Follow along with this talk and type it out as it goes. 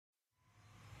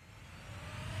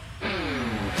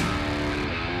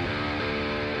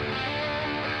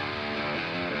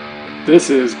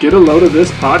This is Get a Load of This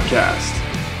podcast,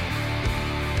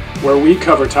 where we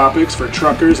cover topics for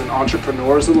truckers and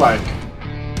entrepreneurs alike.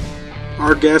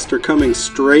 Our guests are coming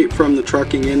straight from the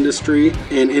trucking industry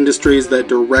and industries that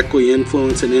directly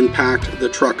influence and impact the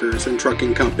truckers and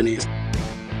trucking companies.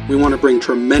 We want to bring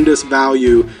tremendous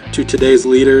value to today's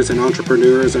leaders and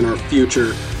entrepreneurs and our future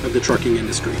of the trucking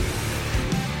industry.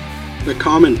 The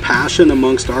common passion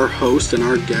amongst our host and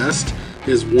our guest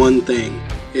is one thing.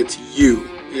 It's you.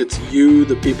 It's you,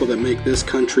 the people that make this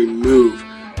country move,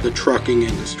 the trucking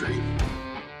industry.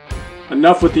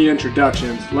 Enough with the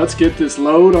introductions. Let's get this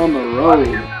load on the road.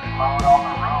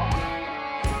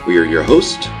 We are your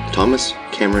hosts, Thomas,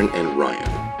 Cameron, and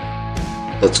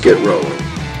Ryan. Let's get rolling.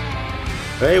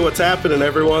 Hey, what's happening,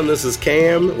 everyone? This is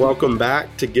Cam. Welcome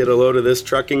back to Get a Load of This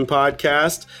trucking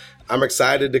podcast. I'm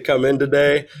excited to come in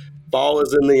today. Fall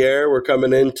is in the air. We're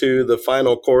coming into the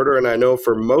final quarter, and I know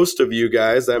for most of you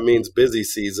guys, that means busy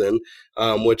season,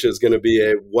 which is going to be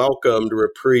a welcomed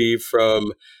reprieve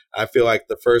from, I feel like,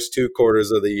 the first two quarters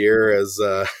of the year, as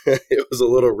it was a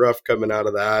little rough coming out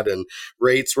of that, and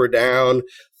rates were down,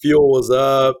 fuel was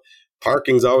up.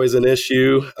 Parking's always an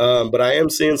issue, but I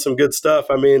am seeing some good stuff.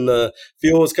 I mean, the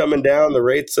fuel was coming down, the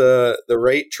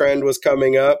rate trend was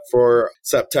coming up for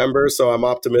September, so I'm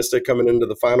optimistic coming into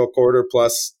the final quarter.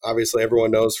 Plus, obviously,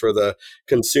 everyone knows for the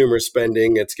consumer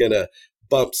spending, it's going to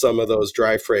bump some of those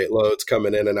dry freight loads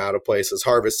coming in and out of places.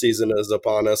 Harvest season is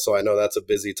upon us, so I know that's a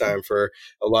busy time for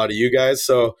a lot of you guys.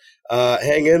 So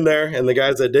hang in there, and the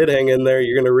guys that did hang in there,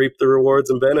 you're going to reap the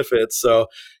rewards and benefits. So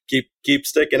keep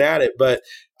sticking at it. But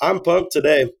I'm pumped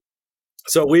today.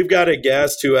 So we've got a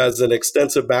guest who has an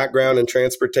extensive background in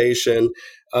transportation.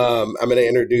 I'm going to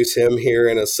introduce him here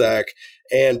in a sec.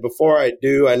 And before I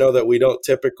do, I know that we don't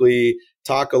typically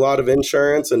talk a lot of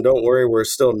insurance, and don't worry, we're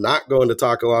still not going to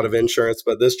talk a lot of insurance,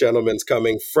 but this gentleman's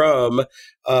coming from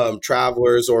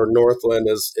Travelers, or Northland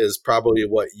is probably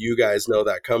what you guys know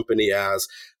that company as.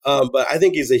 But I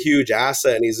think he's a huge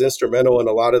asset, and he's instrumental in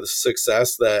a lot of the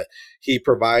success that he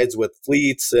provides with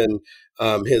fleets and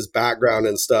his background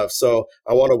and stuff. So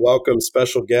I want to welcome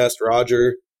special guest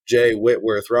Roger J.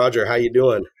 Whitworth. Roger, how you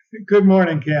doing? Good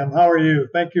morning, Cam. How are you?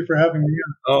 Thank you for having me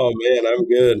on. Oh, man, I'm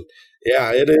good.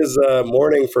 Yeah, it is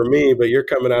morning for me, but you're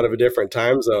coming out of a different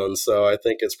time zone, so I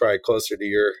think it's probably closer to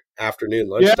your afternoon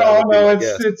lunchtime. Yeah, no,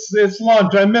 it's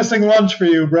lunch. I'm missing lunch for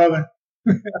you, brother.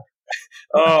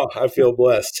 Oh, I feel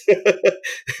blessed.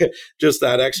 Just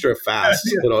that extra fast.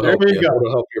 It'll help you.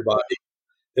 It'll help your body.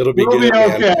 It'll be good.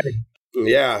 We'll be okay. Man.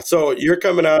 Yeah. So you're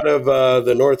coming out of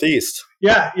the Northeast.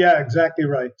 Yeah, exactly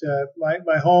right.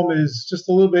 My home is just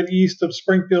a little bit east of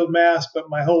Springfield, Mass., but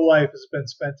my whole life has been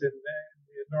spent in the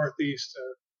Northeast,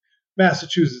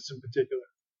 Massachusetts in particular.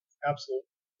 Absolutely.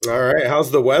 All right.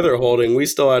 How's the weather holding? We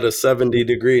still had a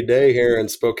 70-degree day here in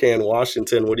Spokane,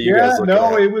 Washington. What do you guys looking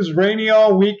at? It was rainy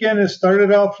all weekend. It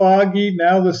started out foggy.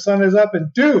 Now the sun is up.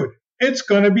 And, dude, it's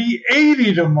going to be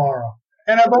 80 tomorrow.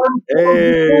 And I've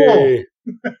already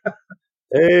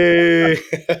Hey,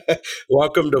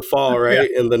 welcome to fall, right?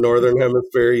 Yeah. In the Northern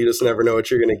Hemisphere, you just never know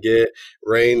what you're going to get.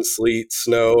 Rain, sleet,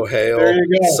 snow, hail,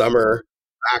 summer,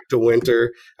 back to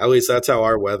winter. At least that's how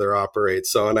our weather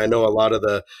operates. So, and I know a lot of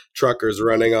the truckers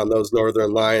running on those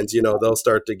northern lines, they'll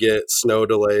start to get snow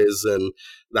delays and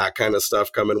that kind of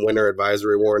stuff coming, winter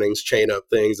advisory warnings, chain up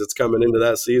things. It's coming into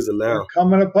that season now. We're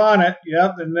coming upon it,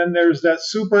 yep. And then there's that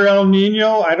super El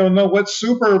Nino. I don't know what's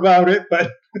super about it,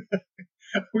 but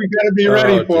we got to be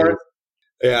ready for it.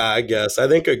 Yeah, I guess. I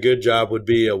think a good job would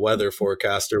be a weather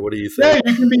forecaster. What do you think?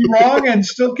 Yeah, you can be wrong and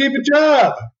still keep a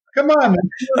job. Come on.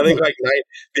 I think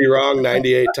be wrong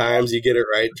 98 times, you get it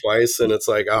right twice, and it's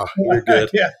like, oh, you're good.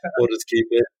 Yeah. We'll just keep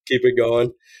it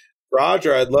going.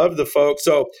 Roger, I'd love the folks.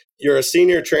 So you're a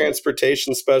senior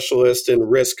transportation specialist in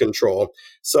risk control.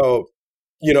 So,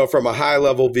 from a high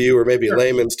level view, or maybe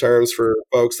layman's terms for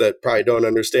folks that probably don't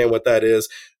understand what that is,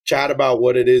 chat about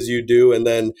what it is you do, and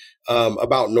then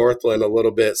about Northland a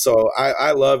little bit. So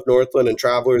I love Northland and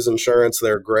Travelers Insurance.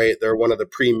 They're great. They're one of the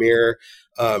premier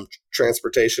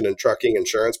transportation and trucking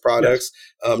insurance products,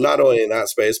 not only in that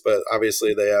space, but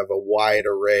obviously they have a wide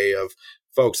array of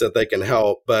folks that they can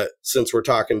help. But since we're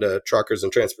talking to truckers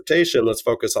and transportation, let's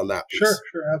focus on that piece. Sure,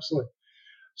 absolutely.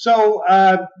 So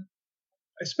I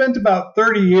spent about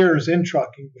 30 years in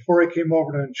trucking before I came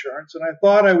over to insurance, and I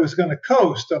thought I was going to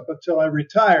coast up until I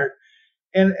retired.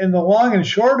 And the long and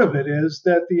short of it is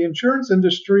that the insurance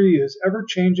industry is ever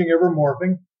changing, ever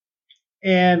morphing.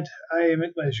 And I am,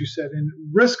 as you said, in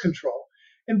risk control.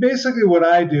 And basically what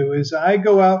I do is I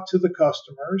go out to the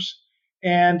customers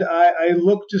And I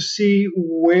look to see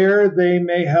where they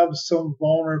may have some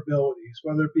vulnerabilities,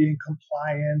 whether it be in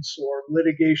compliance or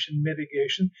litigation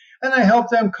mitigation, and I help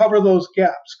them cover those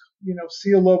gaps,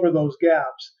 seal over those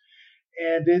gaps.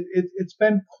 And it's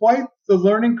been quite the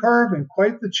learning curve and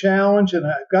quite the challenge, and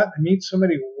I've gotten to meet so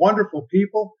many wonderful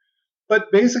people.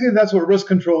 But basically, that's what risk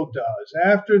control does.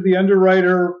 After the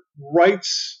underwriter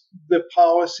writes the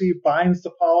policy, binds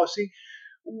the policy,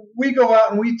 we go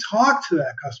out and we talk to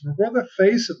that customer. We're the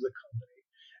face of the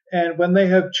company. And when they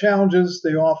have challenges,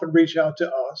 they often reach out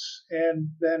to us. And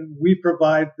then we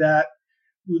provide that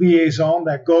liaison,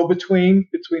 that go-between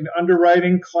between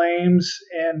underwriting, claims,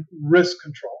 and risk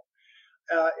control.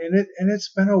 And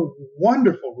it's been a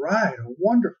wonderful ride,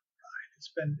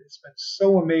 It's been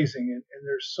so amazing. And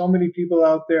there's so many people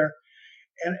out there.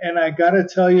 And I got to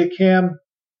tell you, Cam,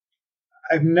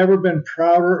 I've never been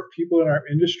prouder of people in our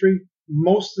industry.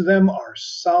 Most of them are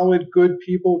solid, good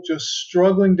people just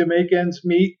struggling to make ends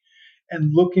meet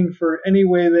and looking for any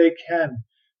way they can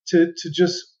to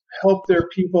just help their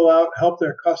people out, help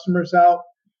their customers out.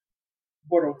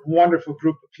 What a wonderful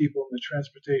group of people in the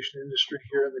transportation industry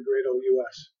here in the great old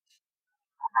U.S.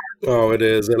 Oh, it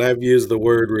is. And I've used the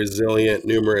word resilient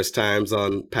numerous times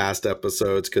on past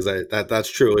episodes because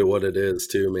that's truly what it is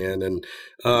too, man. And,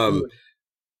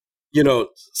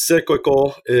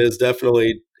 cyclical is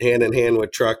definitely hand in hand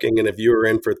with trucking. And if you were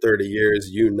in for 30 years,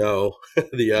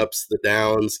 the ups, the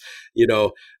downs,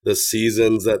 the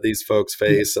seasons that these folks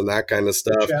face and that kind of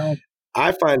stuff.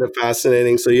 I find it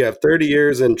fascinating. So you have 30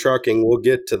 years in trucking. We'll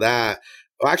get to that.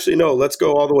 Actually, no, let's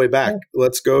go all the way back.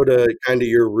 Let's go to kind of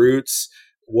your roots.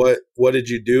 What did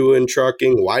you do in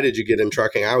trucking? Why did you get in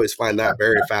trucking? I always find that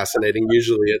very fascinating.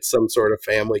 Usually it's some sort of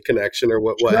family connection or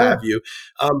what have you.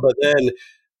 But then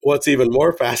what's even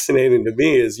more fascinating to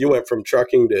me is you went from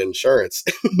trucking to insurance.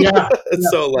 Yeah.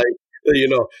 So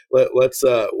let's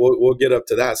we'll get up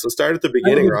to that. So start at the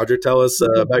beginning, Roger. Tell us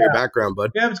about your background,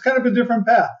 bud. Yeah, it's kind of a different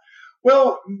path.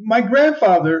 Well, my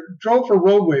grandfather drove for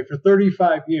Roadway for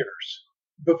 35 years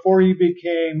before he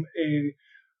became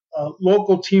a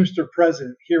local Teamster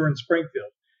president here in Springfield.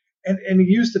 And he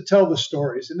used to tell the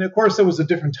stories. And of course, there was a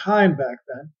different time back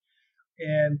then.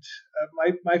 And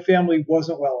my family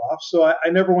wasn't well off. So I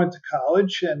never went to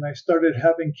college, and I started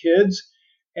having kids.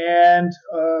 And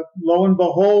lo and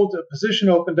behold, a position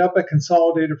opened up at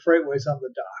Consolidated Freightways on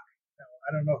the dock. Now,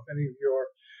 I don't know if any of your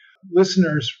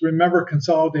listeners remember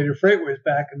Consolidated Freightways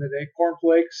back in the day,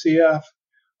 Cornflake, CF,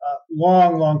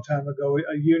 long time ago,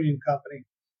 a union company.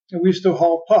 And we used to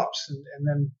haul pups and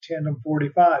then tandem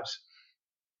 45s.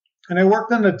 And I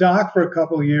worked on the dock for a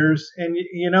couple of years, and,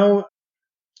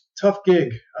 tough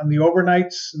gig on the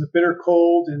overnights and the bitter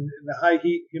cold and the high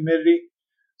heat, humidity.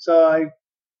 So I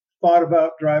thought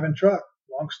about driving truck.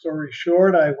 Long story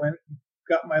short, I went,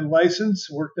 got my license,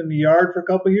 worked in the yard for a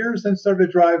couple of years, then started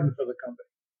driving for the company.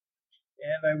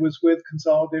 And I was with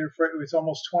Consolidated Freightways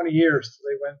almost 20 years till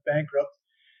they went bankrupt.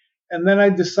 And then I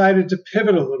decided to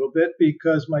pivot a little bit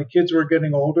because my kids were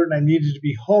getting older and I needed to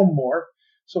be home more.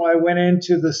 So I went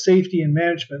into the safety and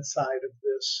management side of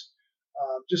this,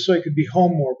 just so I could be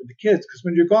home more with the kids. Because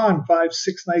when you're gone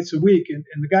 5-6 nights a week, and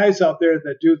the guys out there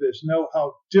that do this know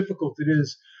how difficult it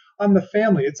is on the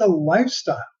family. It's a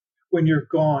lifestyle when you're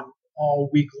gone all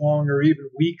week long or even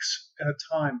weeks at a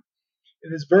time.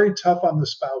 It is very tough on the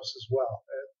spouse as well,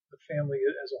 the family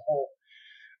as a whole.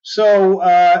 So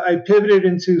I pivoted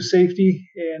into safety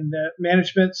and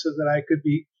management so that I could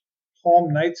be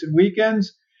home nights and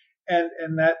weekends,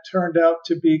 and that turned out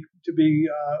to be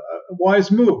a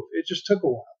wise move. It just took a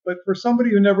while. But for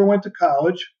somebody who never went to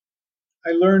college,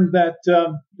 I learned that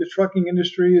the trucking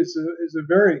industry is a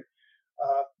very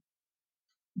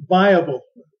viable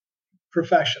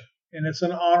profession, and it's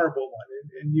an honorable one,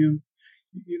 and you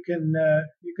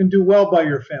can do well by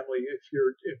your family if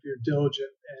you're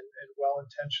diligent and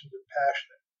well-intentioned and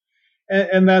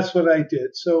passionate. And that's what I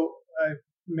did. So I've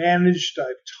managed,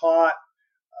 I've taught,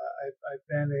 I've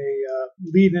been a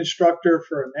lead instructor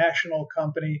for a national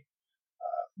company,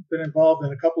 been involved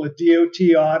in a couple of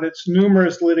DOT audits,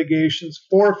 numerous litigations,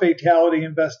 4 fatality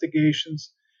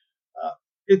investigations.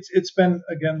 It's been,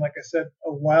 again, like I said,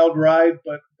 a wild ride,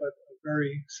 but a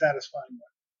very satisfying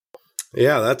one.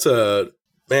 Yeah, that's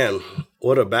man,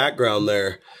 what a background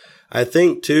there. I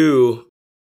think too,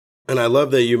 and I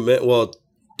love that you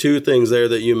 2 things there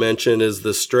that you mentioned is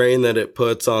the strain that it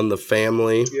puts on the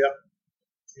family. Yeah.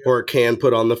 or it can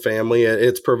put on the family.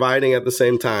 It's providing at the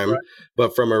same time, Right.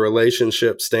 but from a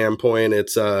relationship standpoint,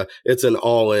 it's an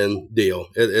all-in deal.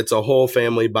 It's a whole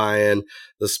family buy-in.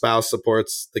 The spouse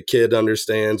supports, the kid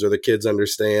understands, or the kids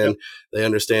understand. Yep. They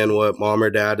understand what mom or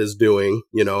dad is doing,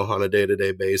 on a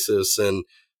day-to-day basis, and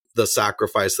the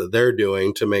sacrifice that they're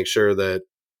doing to make sure that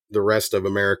the rest of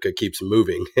America keeps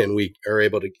moving and we are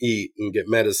able to eat and get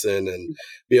medicine and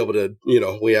be able to,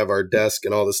 we have our desk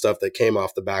and all the stuff that came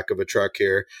off the back of a truck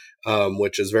here,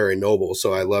 which is very noble.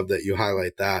 So I love that you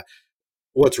highlight that.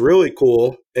 What's really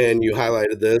cool, and you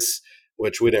highlighted this,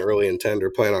 which we didn't really intend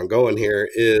or plan on going here,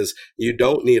 is you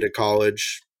don't need a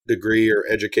college degree or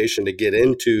education to get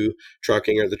into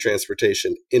trucking or the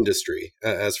transportation industry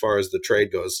as far as the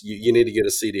trade goes. You need to get a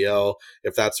CDL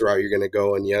if that's the route you're going to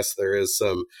go. And yes, there is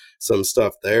some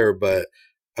stuff there, but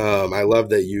I love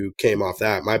that you came off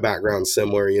that. My background's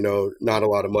similar, not a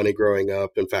lot of money growing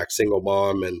up. In fact, single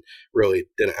mom, and really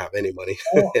didn't have any money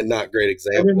and not great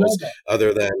examples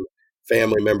other than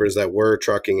family members that were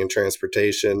trucking and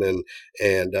transportation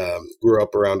and grew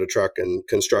up around a truck and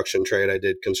construction trade. I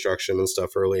did construction and stuff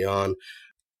early on.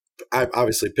 I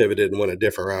obviously pivoted and went a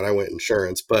different route. I went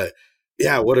insurance, but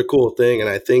yeah, what a cool thing. And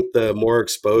I think the more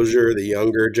exposure the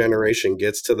younger generation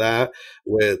gets to that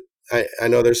with, I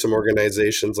know there's some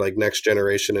organizations like Next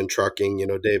Generation in Trucking,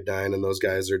 Dave Dine and those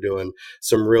guys are doing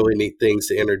some really neat things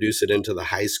to introduce it into the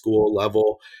high school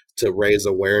level to raise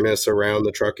awareness around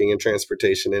the trucking and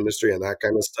transportation industry and that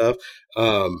kind of stuff.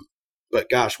 But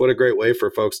gosh, what a great way for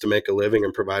folks to make a living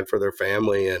and provide for their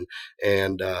family. And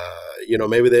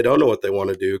maybe they don't know what they want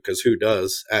to do, because who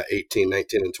does at 18,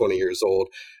 19, and 20 years old?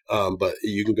 But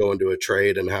you can go into a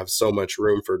trade and have so much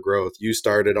room for growth. You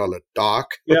started on a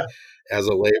dock as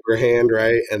a labor hand,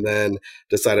 right? And then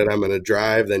decided I'm going to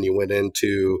drive. Then you went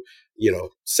into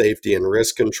safety and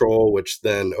risk control, which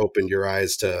then opened your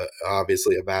eyes to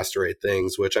obviously a vast array of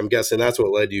things, which I'm guessing that's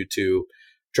what led you to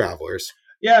Travelers.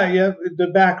 Yeah. The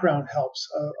background helps.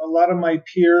 A lot of my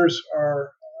peers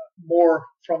are more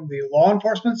from the law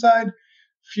enforcement side.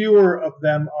 Fewer of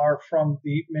them are from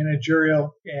the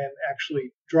managerial and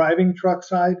actually driving truck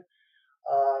side.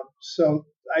 So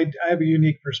I have a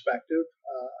unique perspective.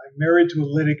 I'm married to a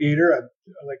litigator.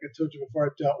 Like I told you before,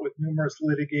 I've dealt with numerous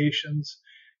litigations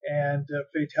and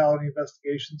fatality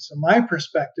investigations. So my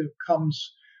perspective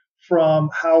comes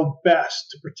from how best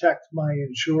to protect my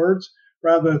insureds,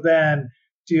 rather than,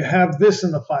 do you have this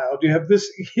in the file? Do you have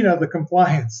this, the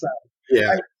compliance side?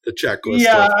 Yeah, the checklist.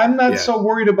 Yeah, I'm not so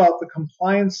worried about the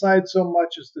compliance side so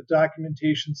much as the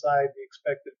documentation side, the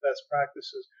expected best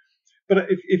practices. But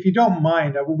if you don't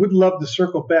mind, I would love to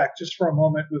circle back just for a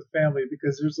moment with family,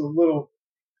 because there's a little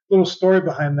story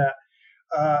behind that.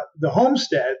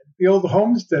 The old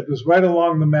homestead was right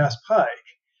along the Mass Pike.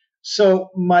 So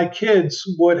my kids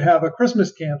would have a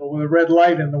Christmas candle with a red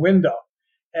light in the window.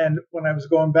 And when I was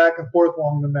going back and forth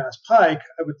along the Mass Pike,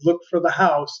 I would look for the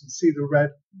house and see the red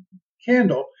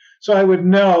candle. So I would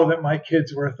know that my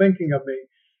kids were thinking of me.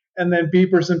 And then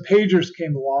beepers and pagers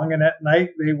came along, and at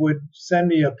night they would send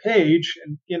me a page,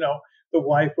 and the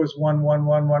wife was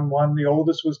 11111, the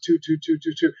oldest was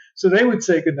 22222. So they would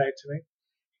say goodnight to me.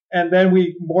 And then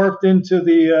we morphed into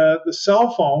the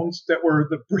cell phones that were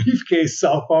the briefcase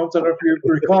cell phones. I don't know if you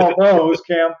recall those,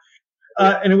 Cam.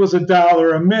 And it was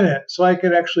 $1 a minute, so I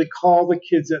could actually call the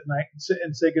kids at night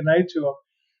and say goodnight to them.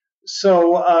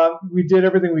 So we did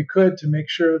everything we could to make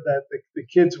sure that the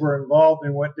kids were involved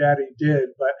in what Daddy did.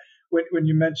 But when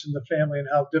you mentioned the family and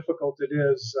how difficult it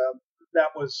is,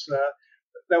 that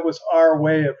was our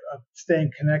way of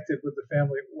staying connected with the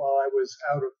family while I was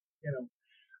out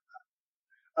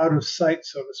of sight,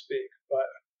 so to speak. But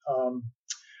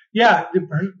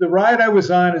the ride I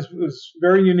was on was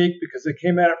very unique because I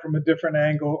came at it from a different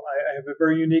angle. I have a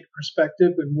very unique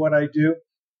perspective in what I do,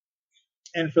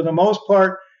 and for the most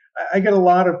part, I get a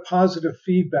lot of positive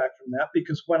feedback from that,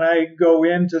 because when I go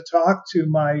in to talk to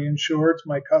my insureds,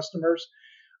 my customers,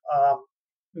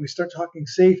 we start talking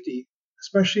safety,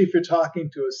 especially if you're talking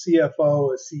to a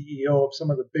CFO, a CEO of some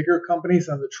of the bigger companies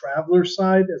on the traveler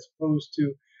side, as opposed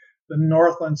to the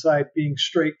Northland side being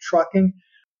straight trucking,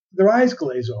 their eyes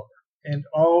glaze over. And,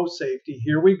 safety,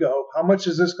 here we go. How much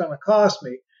is this going to cost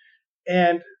me?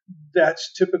 And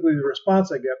that's typically the response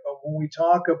I get. But when we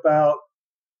talk about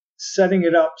setting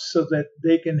it up so that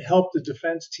they can help the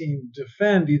defense team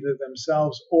defend either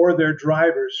themselves or their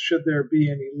drivers should there be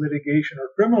any litigation or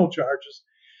criminal charges,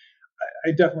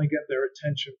 I definitely get their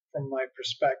attention from my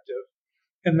perspective.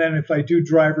 And then if I do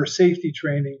driver safety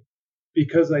training,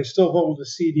 because I still hold a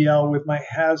CDL with my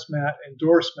hazmat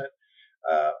endorsement,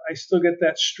 I still get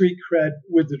that street cred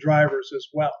with the drivers as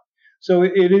well. So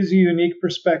it is a unique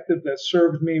perspective that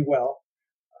served me well.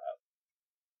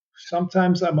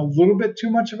 Sometimes I'm a little bit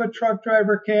too much of a truck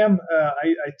driver, Cam.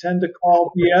 I tend to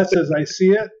call BS as I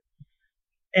see it,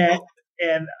 and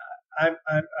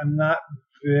I'm not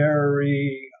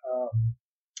very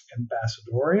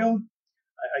ambassadorial.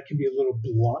 I can be a little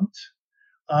blunt.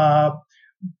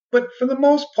 But for the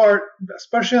most part,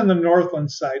 especially on the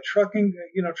Northland side, trucking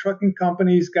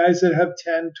companies, guys that have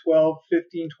 10, 12,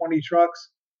 15, 20 trucks,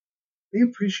 they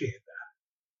appreciate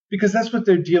that because that's what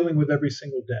they're dealing with every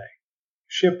single day.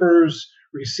 Shippers,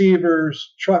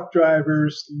 receivers, truck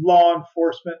drivers, law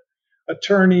enforcement,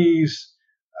 attorneys,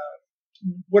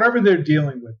 whatever they're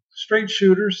dealing with, straight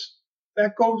shooters,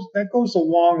 that goes a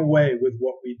long way with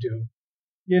what we do,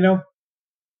 you know?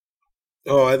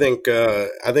 Oh, I think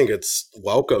it's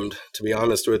welcomed, to be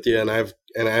honest with you, and I've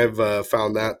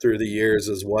found that through the years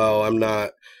as well. I'm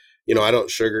not, I don't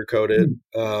sugarcoat it.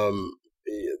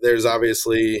 There's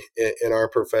obviously in our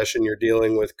profession, you're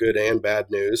dealing with good and bad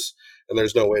news, and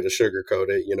there's no way to sugarcoat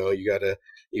it.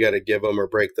 You gotta give them or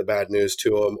break the bad news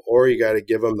to them, or you got to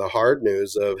give them the hard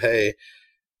news of, hey,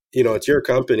 it's your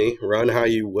company, run how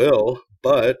you will,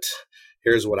 but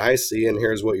here's what I see, and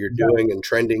here's what you're doing and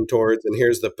trending towards, and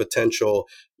here's the potential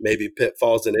maybe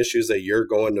pitfalls and issues that you're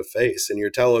going to face. And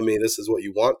you're telling me this is what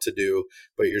you want to do,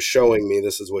 but you're showing me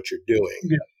this is what you're doing.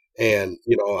 Yeah. And,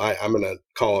 I'm going to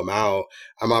call them out.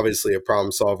 I'm obviously a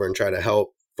problem solver and try to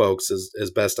help folks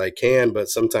as best I can, but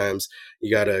sometimes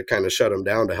you got to kind of shut them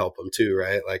down to help them too,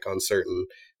 right? Like on certain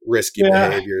risky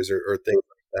behaviors or things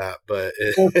like that. But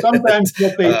sometimes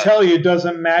what they tell you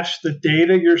doesn't match the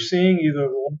data you're seeing, either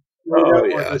or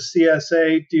the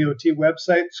CSA DOT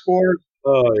website scores.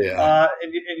 Oh yeah.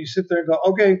 And you sit there and go,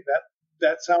 okay,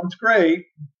 that sounds great,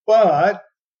 but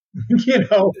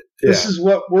this is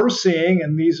what we're seeing,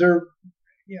 and these are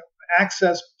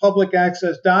public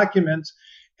access documents,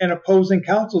 and opposing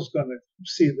counsel's going to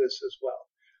see this as well.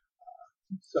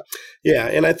 Yeah,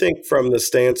 and I think from the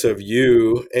stance of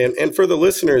you and for the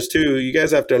listeners too, you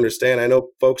guys have to understand, I know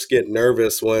folks get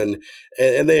nervous when,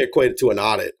 and they equate it to an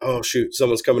audit. Oh, shoot,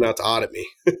 someone's coming out to audit me.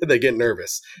 They get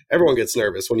nervous. Everyone gets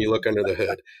nervous when you look under the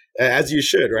hood, as you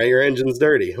should, right? Your engine's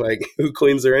dirty. Like, who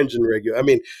cleans their engine regularly? I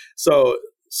mean, so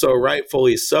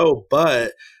rightfully so,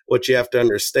 but what you have to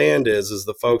understand is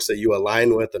the folks that you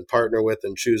align with and partner with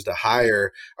and choose to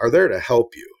hire are there to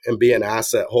help you and be an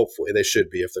asset. Hopefully they should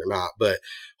be if they're not, but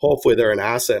hopefully they're an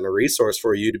asset and a resource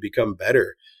for you to become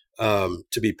better,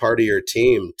 to be part of your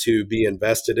team, to be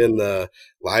invested in the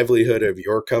livelihood of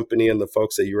your company and the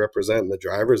folks that you represent and the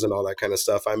drivers and all that kind of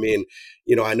stuff. I mean,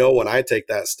 I know when I take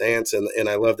that stance, and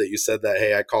I love that you said that,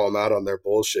 hey, I call them out on their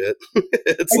bullshit. I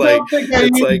don't think I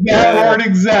use that word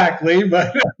exactly,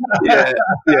 but yeah.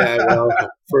 Well,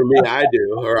 for me, I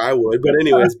do, or I would, but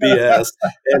anyways, BS.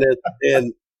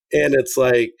 And it's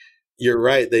like, you're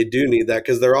right. They do need that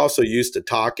because they're also used to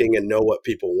talking and know what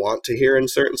people want to hear in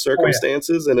certain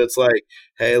circumstances. And it's like,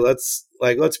 hey, let's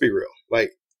be real.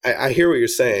 Like, I hear what you're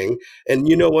saying. And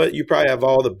you know what? You probably have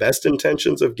all the best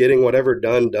intentions of getting whatever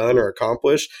done or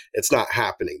accomplished. It's not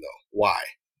happening though. Why?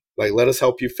 Like, let us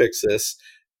help you fix this.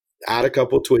 Add a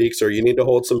couple tweaks, or you need to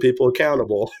hold some people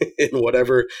accountable in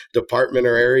whatever department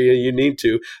or area you need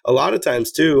to. A lot of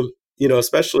times too,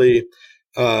 especially,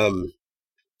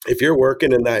 if you're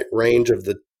working in that range of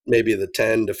maybe the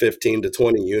 10 to 15 to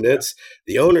 20 units,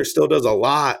 the owner still does a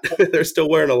lot. They're still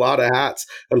wearing a lot of hats,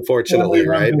 unfortunately,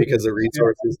 right? Because of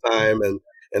resources, time,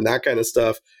 and that kind of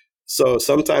stuff. So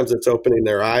sometimes it's opening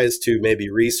their eyes to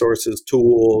maybe resources,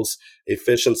 tools,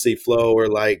 efficiency flow, or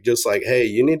just like, hey,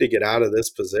 you need to get out of this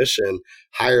position,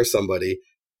 hire somebody,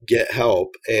 get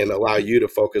help, and allow you to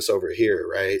focus over here,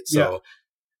 right? So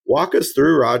walk us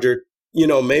through, Roger,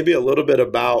 maybe a little bit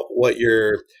about what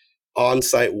your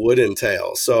on-site would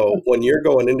entail. So when you're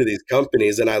going into these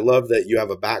companies, and I love that you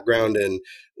have a background in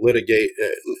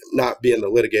not being the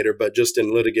litigator, but just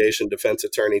in litigation, defense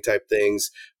attorney type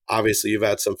things. Obviously, you've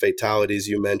had some fatalities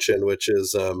you mentioned, which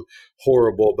is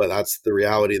horrible, but that's the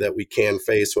reality that we can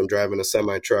face when driving a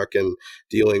semi-truck and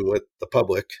dealing with the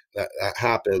public. That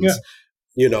happens.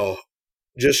 Yeah.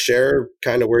 Just share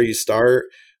kind of where you start.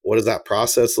 What does that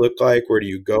process look like? Where do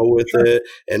you go with it?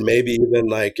 And maybe even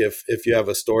like if you have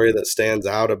a story that stands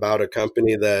out about a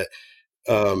company that,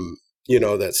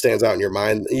 that stands out in your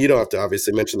mind, you don't have to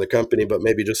obviously mention the company, but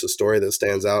maybe just a story that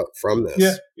stands out from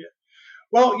this. Yeah.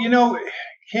 Well,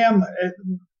 Cam,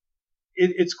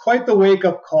 it's quite the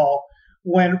wake-up call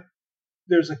when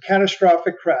there's a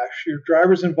catastrophic crash. Your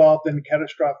driver's involved in a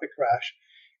catastrophic crash,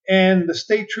 and the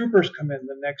state troopers come in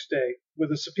the next day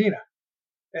with a subpoena.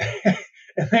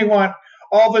 And they want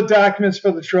all the documents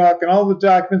for the truck and all the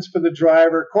documents for the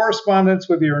driver, correspondence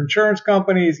with your insurance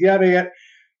companies, yada,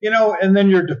 yada, and then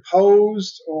you're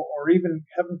deposed or even,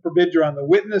 heaven forbid, you're on the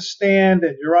witness stand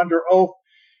and you're under oath.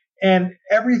 And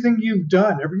everything you've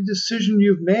done, every decision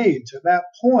you've made to that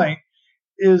point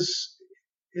is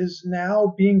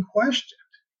now being questioned.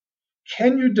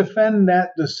 Can you defend that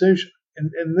decision?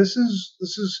 And this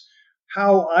is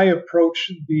how I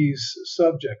approach these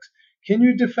subjects. Can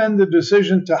you defend the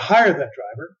decision to hire that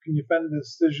driver? Can you defend the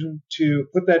decision to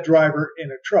put that driver in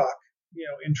a truck,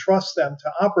 entrust them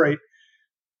to operate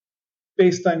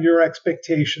based on your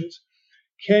expectations?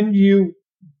 Can you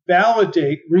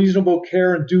validate reasonable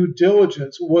care and due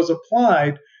diligence was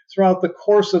applied throughout the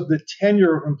course of the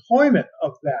tenure of employment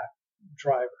of that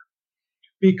driver?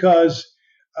 Because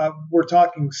we're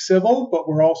talking civil, but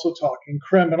we're also talking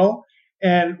criminal.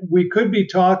 And we could be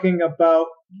talking about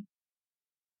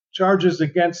charges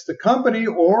against the company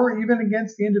or even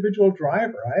against the individual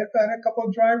driver. I have had a couple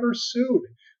of drivers sued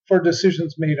for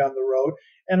decisions made on the road.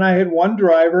 And I had one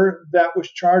driver that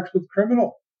was charged with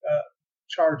criminal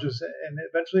charges and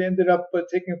eventually ended up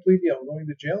taking a plea deal and going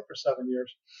to jail for 7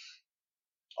 years.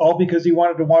 All because he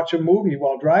wanted to watch a movie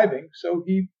while driving. So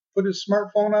he put his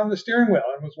smartphone on the steering wheel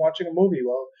and was watching a movie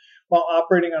while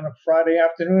operating on a Friday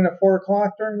afternoon at 4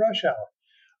 o'clock during rush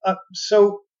hour.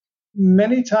 So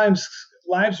many times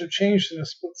lives are changed in a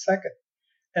split second,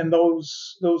 and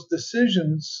those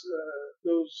decisions,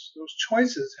 those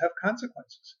choices have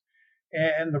consequences.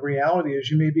 And the reality is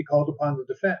you may be called upon to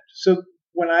defend. So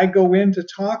when I go in to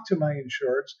talk to my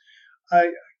insureds, I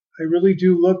really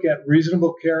do look at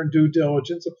reasonable care and due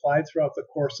diligence applied throughout the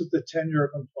course of the tenure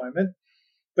of employment,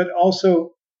 but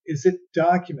also, is it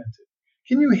documented?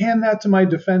 Can you hand that to my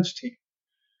defense team?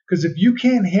 Because if you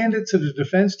can't hand it to the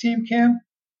defense team, Cam,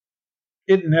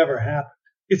 it never happened.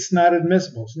 It's not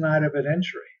admissible. It's not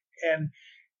evidentiary. And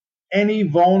any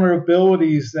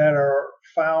vulnerabilities that are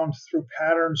found through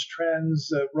patterns, trends,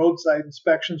 roadside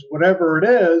inspections, whatever it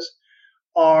is,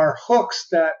 are hooks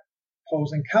that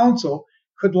opposing counsel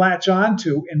could latch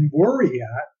onto and worry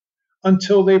at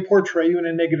until they portray you in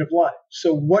a negative light.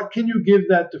 So what can you give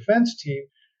that defense team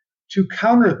to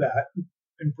counter that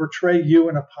and portray you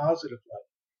in a positive light?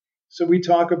 So we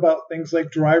talk about things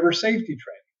like driver safety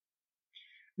training.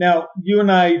 Now, you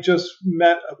and I just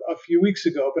met a few weeks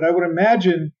ago, but I would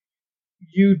imagine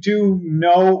you do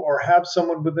know or have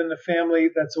someone within the family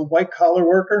that's a white-collar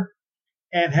worker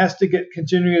and has to get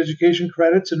continuing education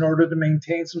credits in order to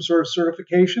maintain some sort of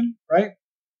certification, right?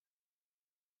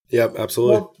 Yep,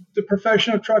 absolutely. Well, the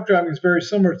profession of truck driving is very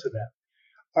similar to that.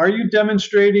 Are you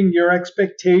demonstrating your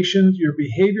expectations, your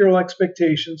behavioral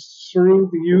expectations through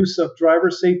the use of driver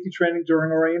safety training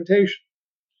during orientation?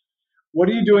 What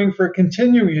are you doing for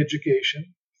continuing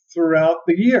education throughout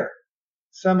the year?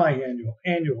 Semi-annual,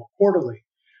 annual, quarterly.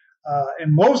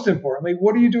 And most importantly,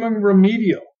 what are you doing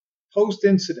remedial,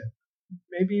 post-incident,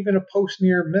 maybe even a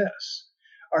post-near miss?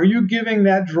 Are you giving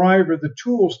that driver the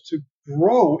tools to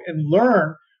grow and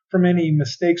learn from any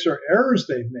mistakes or errors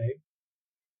they've made?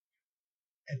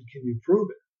 And can you prove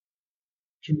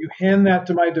it? Can you hand that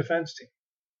to my defense team?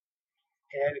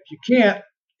 And if you can't,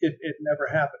 it never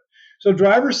happened. So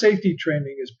driver safety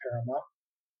training is paramount.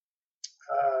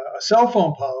 A cell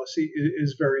phone policy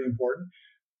is very important.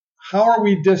 How are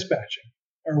we dispatching?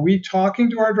 Are we talking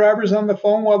to our drivers on the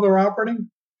phone while they're operating?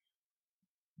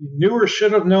 You knew or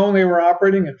should have known they were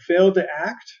operating and failed to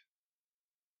act?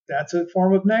 That's a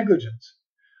form of negligence.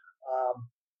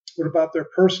 What about their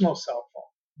personal cell phone?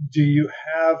 Do you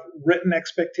have written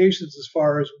expectations as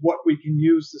far as what we can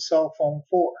use the cell phone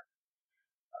for?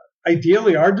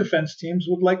 Ideally, our defense teams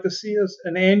would like to see us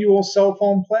an annual cell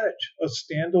phone pledge, a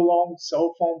standalone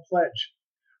cell phone pledge,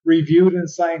 reviewed and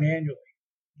signed annually.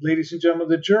 Ladies and gentlemen of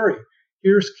the jury,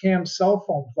 here's Cam's cell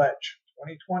phone pledge,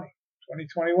 2020,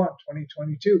 2021,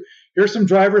 2022. Here's some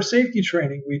driver safety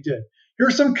training we did.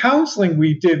 Here's some counseling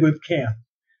we did with Cam.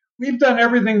 We've done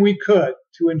everything we could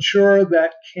to ensure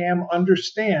that Cam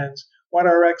understands what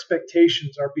our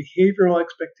expectations, our behavioral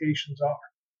expectations are.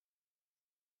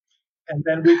 And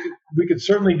then we could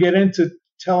certainly get into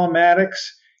telematics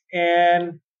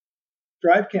and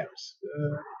drive cams,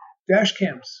 dash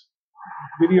cams,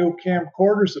 video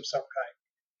camcorders of some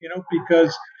kind,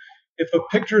 because if a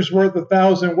picture's worth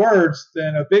 1,000 words,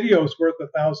 then a video's worth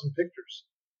 1,000 pictures.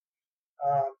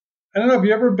 I don't know, have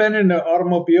you ever been in an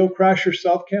automobile crash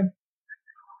yourself, Cam?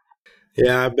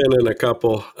 Yeah, I've been in a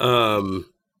couple.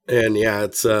 And yeah,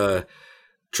 it's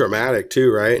traumatic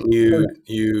too, right? And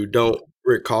you don't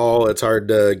recall. It's hard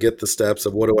to get the steps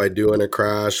of what do I do in a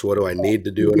crash? What do I need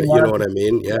to do in it? You know what I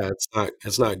mean? Yeah,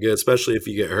 it's not good, especially if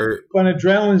you get hurt. When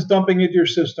adrenaline's dumping into your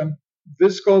system,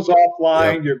 this goes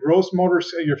offline, your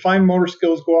your fine motor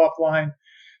skills go offline.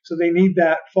 So they need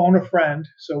that phone a friend.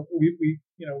 So we've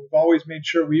always made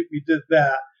sure we did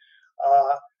that.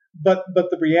 But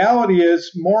the reality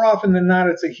is, more often than not,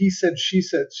 it's a he said, she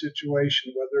said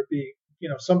situation, whether it be,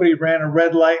 somebody ran a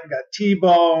red light and got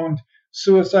T-boned,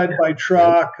 suicide by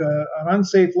truck, an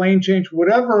unsafe lane change,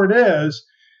 whatever it is.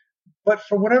 But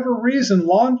for whatever reason,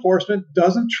 law enforcement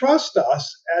doesn't trust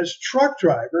us as truck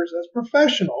drivers, as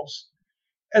professionals,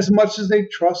 as much as they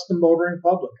trust the motoring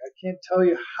public. I can't tell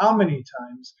you how many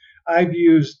times I've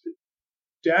used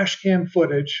dash cam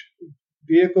footage,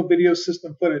 vehicle video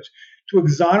system footage, to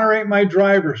exonerate my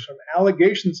drivers from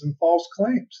allegations and false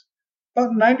claims.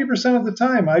 About 90% of the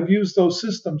time, I've used those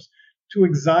systems to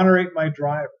exonerate my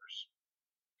drivers.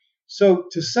 So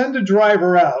to send a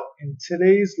driver out in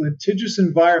today's litigious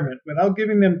environment without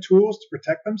giving them tools to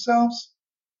protect themselves,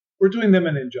 we're doing them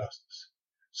an injustice.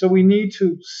 So we need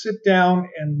to sit down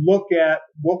and look at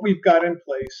what we've got in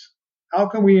place. How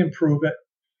can we improve it?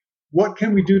 What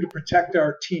can we do to protect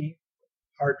our team,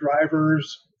 our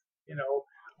drivers,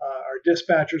 our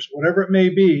dispatchers, whatever it may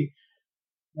be,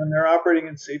 when they're operating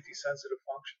in safety-sensitive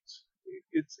functions?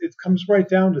 It comes right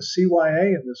down to CYA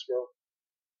in this world.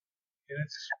 And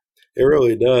it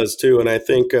really does, too. And I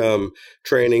think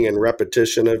training and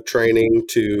repetition of training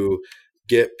to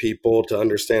get people to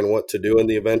understand what to do in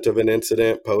the event of an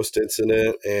incident,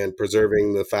 post-incident, and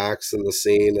preserving the facts and the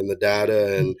scene and the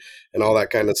data and all that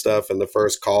kind of stuff, and the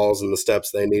first calls and the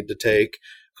steps they need to take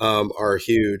are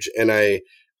huge. And I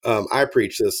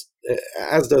preach this,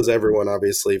 as does everyone,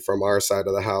 obviously, from our side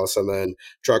of the house. And then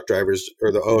truck drivers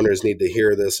or the owners need to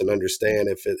hear this and understand,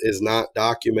 if it is not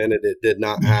documented, it did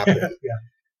not happen. Yeah.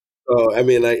 So, I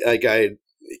mean, I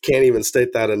can't even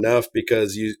state that enough,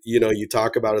 because you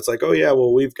talk about, it's like, oh yeah,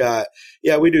 well, we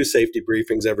do safety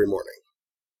briefings every morning.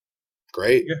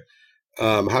 Great.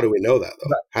 Yeah. How do we know that,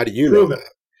 though? How do you know that?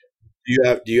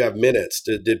 Do you have minutes?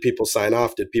 Did people sign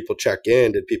off? Did people check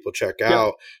in? Did people check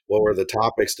out? What were the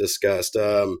topics discussed?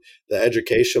 The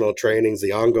educational trainings,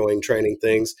 the ongoing training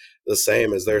things, the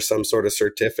same. Is there some sort of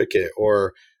certificate,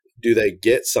 or do they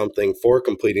get something for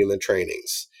completing the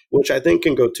trainings? Which I think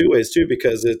can go two ways too,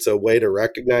 because it's a way to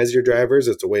recognize your drivers.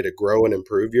 It's a way to grow and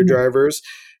improve your drivers.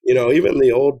 Even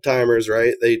the old timers,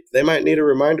 right? They might need a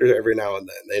reminder every now and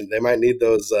then. They might need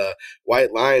those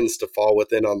white lines to fall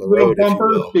within on the road, if you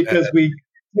will. Because we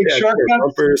take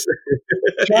shortcuts.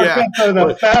 Shortcuts are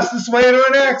the fastest way to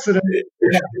an accident.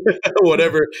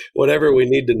 whatever we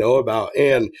need to know about.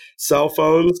 And cell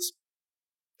phones,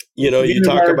 you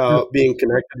talk about being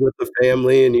connected with the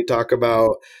family, and you talk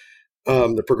about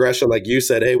the progression, like you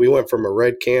said. Hey, we went from a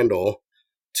red candle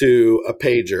to a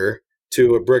pager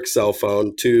to a brick cell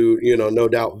phone to, no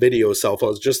doubt video cell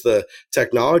phones. Just the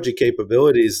technology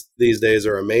capabilities these days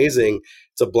are amazing.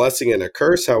 It's a blessing and a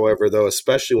curse, however, though,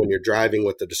 especially when you're driving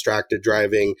with the distracted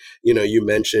driving. You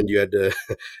mentioned you had to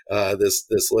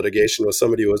this litigation with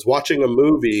somebody who was watching a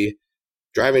movie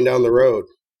driving down the road,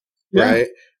 right?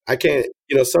 I can't,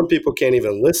 some people can't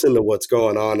even listen to what's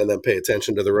going on and then pay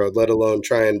attention to the road, let alone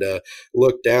trying to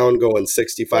look down going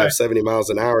 65, 70 miles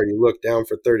an hour. You look down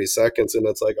for 30 seconds and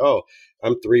it's like, oh,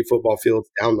 I'm 3 football fields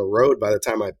down the road by the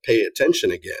time I pay attention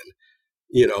again.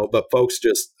 But folks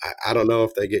just, I don't know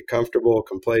if they get comfortable,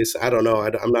 complacent. I don't know.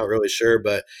 I'm not really sure.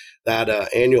 But that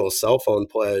annual cell phone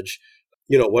pledge,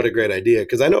 what a great idea.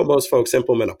 Because I know most folks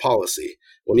implement a policy.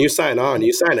 When you sign on,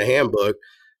 you sign a handbook,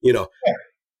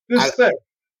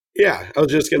 Yeah, I was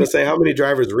just going to say, how many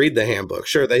drivers read the handbook?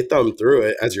 Sure, they thumb through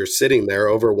it as you're sitting there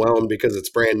overwhelmed because it's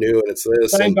brand new and it's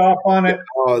this. Signed off on it.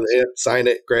 Sign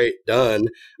it, great, done.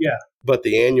 Yeah. But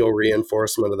the annual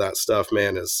reinforcement of that stuff,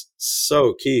 man, is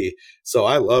so key. So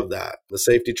I love that. The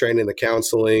safety training, the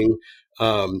counseling,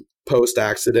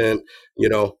 post-accident,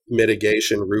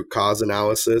 mitigation, root cause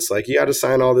analysis. Like, you got to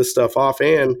sign all this stuff off.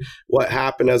 And what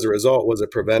happened as a result? Was it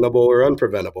preventable or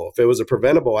unpreventable? If it was a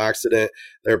preventable accident,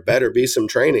 there better be some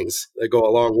trainings that go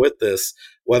along with this,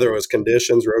 whether it was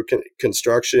conditions, road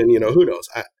construction, who knows?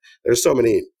 There's so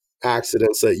many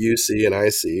accidents that you see and I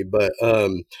see. But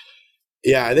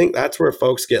I think that's where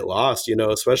folks get lost,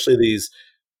 especially these,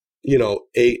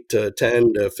 8 to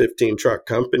 10 to 15 truck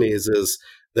companies. Is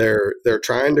they're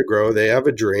trying to grow. They have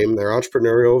a dream. Their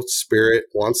entrepreneurial spirit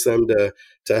wants them to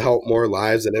help more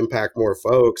lives and impact more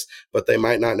folks, but they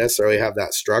might not necessarily have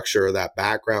that structure or that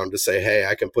background to say, hey,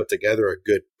 I can put together a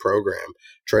good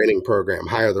training program,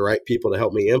 hire the right people to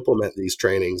help me implement these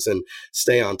trainings and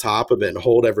stay on top of it and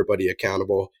hold everybody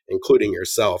accountable, including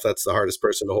yourself. That's the hardest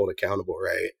person to hold accountable,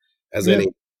 right? As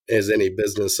any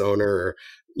business owner or,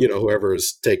 whoever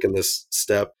has taken this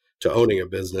step to owning a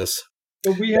business.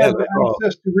 But we Yeah, have access to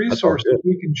that's all resources good.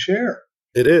 we can share.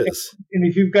 It is. And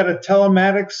if you've got a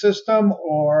telematics system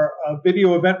or a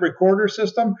video event recorder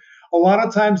system, a lot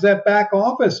of times that back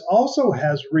office also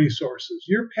has resources.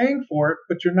 You're paying for it,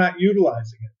 but you're not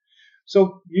utilizing it.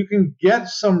 So you can get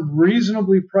some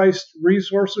reasonably priced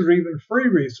resources or even free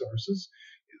resources.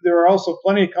 There are also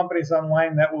plenty of companies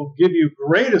online that will give you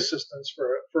great assistance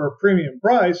for a premium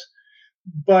price,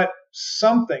 but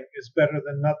something is better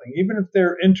than nothing, even if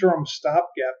they're interim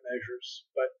stopgap measures.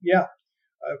 But yeah,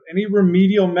 any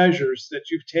remedial measures that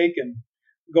you've taken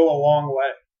go a long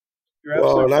way. You're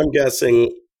Well, and absolutely I'm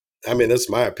guessing, I mean, this is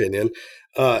my opinion.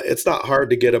 It's not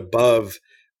hard to get above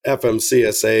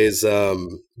FMCSA's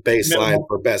baseline minimum.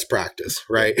 for best practice,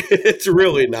 right? It's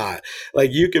really not.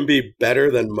 Like you can be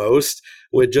better than most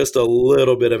with just a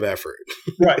little bit of effort.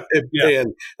 Right. Yeah.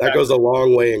 And that goes a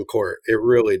long way in court. It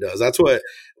really does. That's what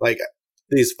like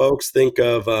these folks think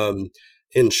of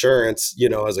insurance,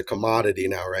 as a commodity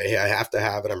now, right? Hey, I have to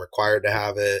have it. I'm required to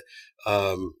have it.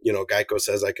 Geico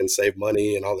says I can save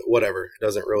money and all that, whatever. It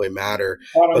doesn't really matter.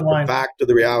 Bottom But line. the fact of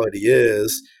the reality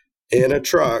is, in a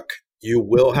truck, you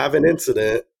will have an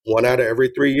incident 1 out of every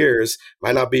 3 years.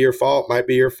 Might not be your fault, might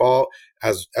be your fault.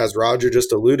 As Roger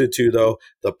just alluded to, though,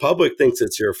 the public thinks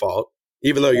it's your fault,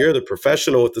 even though you're the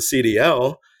professional with the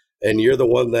CDL and you're the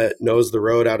one that knows the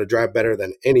road how to drive better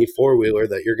than any four-wheeler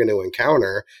that you're going to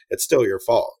encounter. It's still your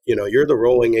fault. You're the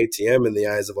rolling ATM in the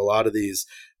eyes of a lot of these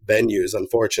venues,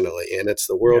 unfortunately. And it's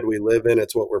the world we live in.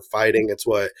 It's what we're fighting. It's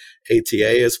what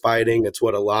ATA is fighting. It's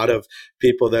what a lot of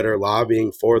people that are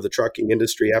lobbying for the trucking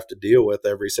industry have to deal with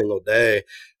every single day.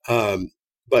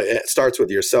 But it starts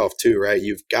with yourself too, right?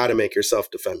 You've got to make yourself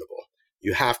defendable.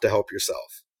 You have to help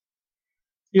yourself.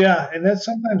 Yeah, and that's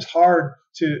sometimes hard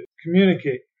to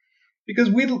communicate because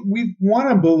we want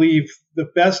to believe the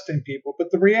best in people,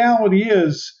 but the reality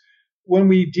is when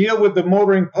we deal with the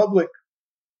motoring public,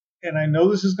 and I know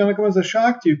this is going to come as a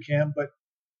shock to you, Cam, but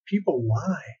people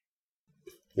lie.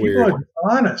 Weird. People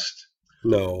are honest.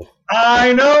 No.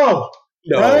 I know.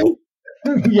 No.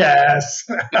 Right? Yes.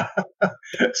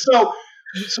 So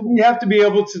we have to be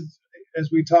able to, as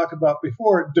we talked about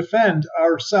before, defend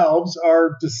ourselves,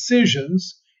 our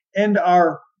decisions, and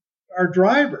our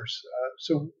drivers.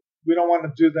 So we don't want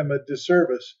to do them a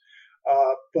disservice.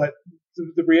 But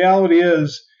the reality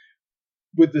is,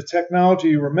 with the technology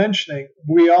you were mentioning,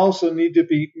 we also need to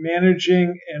be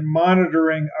managing and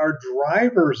monitoring our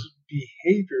drivers'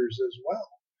 behaviors as well.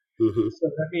 Mm-hmm. So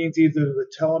that means either the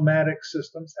telematic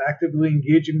systems, actively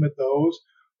engaging with those,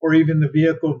 or even the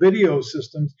vehicle video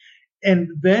systems, and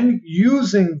then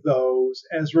using those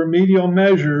as remedial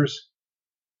measures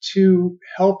to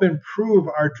help improve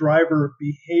our driver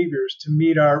behaviors to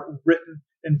meet our written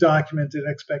and documented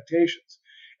expectations.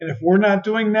 And if we're not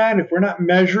doing that, if we're not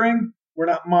measuring, we're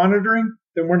not monitoring,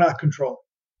 then we're not controlling.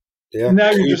 Yeah. And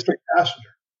now you're just a passenger.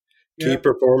 Key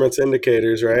performance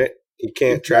indicators, right? You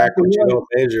can't track what you don't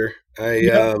measure.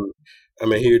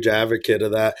 I'm a huge advocate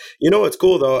of that. What's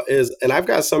cool though is, and I've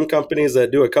got some companies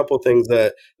that do a couple things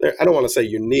that I don't want to say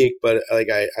unique, but like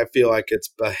I feel like it's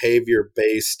behavior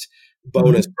based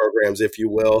bonus programs, if you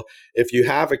will. If you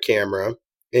have a camera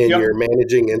and you're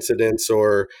managing incidents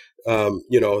or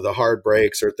the hard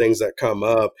brakes or things that come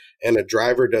up, and a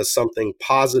driver does something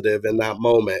positive in that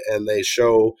moment and they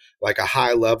show like a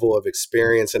high level of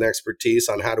experience and expertise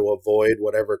on how to avoid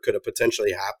whatever could have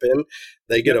potentially happened,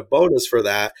 they get a bonus for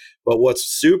that. But what's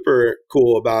super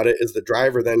cool about it is the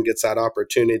driver then gets that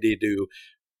opportunity to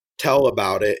tell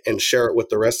about it and share it with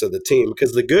the rest of the team,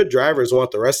 because the good drivers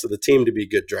want the rest of the team to be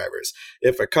good drivers.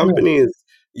 If a company is,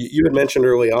 you had mentioned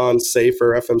early on,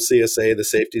 SAFER, FMCSA, the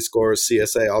safety scores,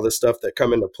 CSA, all this stuff that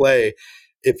come into play.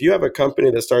 If you have a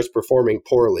company that starts performing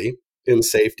poorly in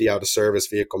safety, out of service,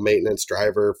 vehicle maintenance,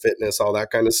 driver fitness, all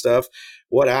that kind of stuff,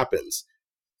 what happens?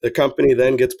 The company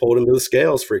then gets pulled into the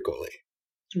scales frequently.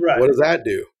 Right. What does that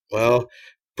do? Well,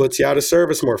 puts you out of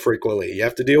service more frequently. You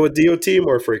have to deal with DOT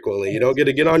more frequently. You don't get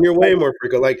to get on your way more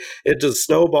frequently. Like it just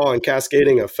snowball and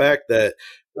cascading effect that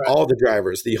all the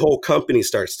drivers, the whole company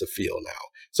starts to feel now.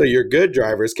 So your good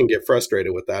drivers can get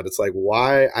frustrated with that. It's like,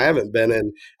 why? I haven't been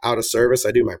in out of service.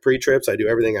 I do my pre-trips. I do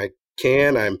everything I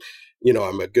can. I'm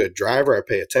a good driver. I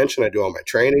pay attention. I do all my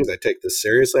trainings. I take this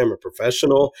seriously. I'm a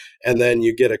professional. And then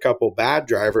you get a couple bad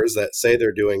drivers that say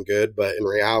they're doing good, but in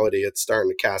reality, it's starting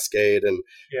to cascade and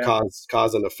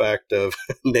cause an effect of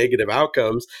negative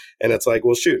outcomes. And it's like,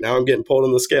 well, shoot, now I'm getting pulled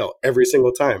on the scale every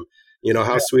single time.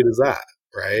 How sweet is that?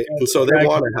 Right. And so they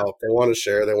want to help. They want to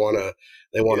share. They want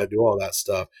to do all that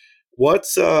stuff.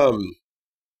 What's,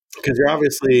 because you're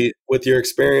obviously, with your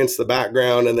experience, the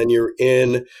background, and then you're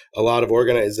in a lot of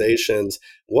organizations,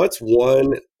 what's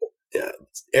one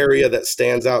area that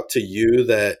stands out to you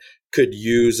that could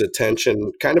use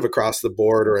attention kind of across the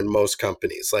board or in most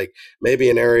companies? Like maybe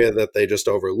an area that they just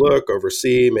overlook,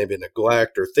 oversee, maybe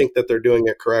neglect, or think that they're doing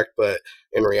it correct, but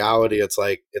in reality, it's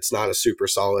like it's not a super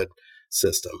solid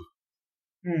system.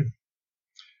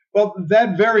 Well,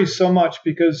 that varies so much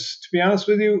because, to be honest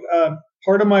with you,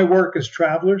 part of my work is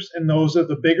travelers, and those are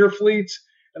the bigger fleets.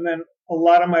 And then a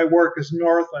lot of my work is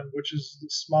Northland, which is the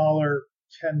smaller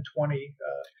 10, 20.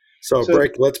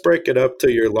 Let's break it up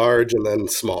to your large and then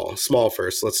small. Small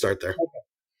first. Let's start there. Okay.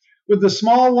 With the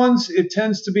small ones, it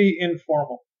tends to be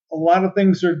informal. A lot of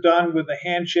things are done with a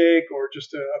handshake or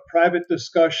just a private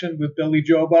discussion with Billy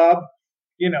Joe Bob,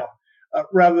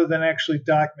 rather than actually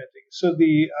documenting. So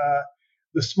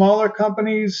the smaller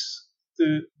companies,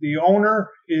 the owner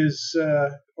is,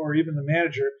 or even the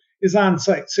manager, is on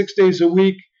site 6 days a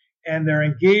week, and they're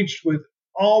engaged with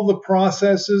all the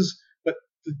processes, but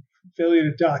the failure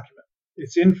to document.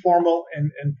 It's informal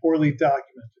and poorly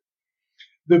documented.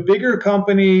 The bigger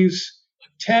companies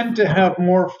tend to have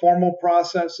more formal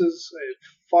processes,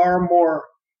 far more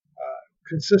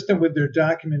consistent with their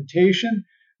documentation,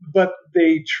 but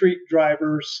they treat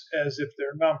drivers as if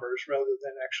they're numbers rather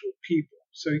than actual people.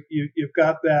 So you've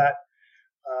got that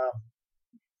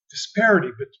disparity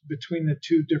between the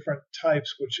two different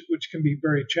types, which can be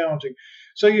very challenging.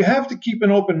 So you have to keep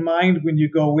an open mind when you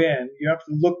go in. You have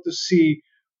to look to see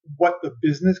what the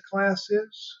business class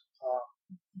is.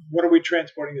 What are we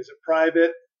transporting? Is it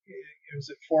private? Is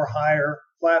it for hire,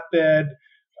 flatbed,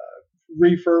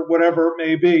 reefer, whatever it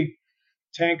may be,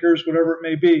 tankers, whatever it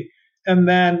may be, and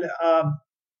then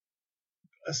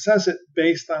assess it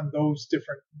based on those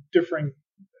differing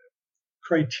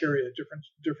criteria,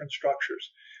 different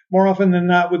structures. More often than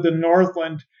not, with the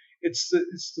Northland, it's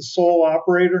the sole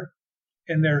operator,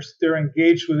 and they're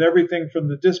engaged with everything from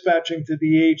the dispatching to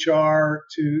the HR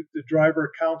to the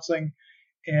driver counseling,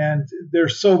 and they're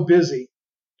so busy.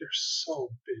 It's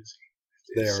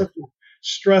such a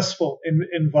stressful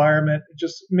environment.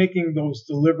 Just making those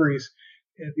deliveries,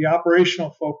 the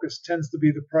operational focus tends to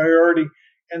be the priority,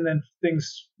 and then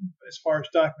things as far as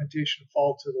documentation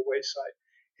fall to the wayside.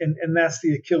 And that's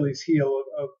the Achilles heel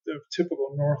of the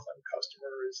typical Northland customer,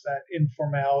 is that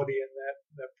informality and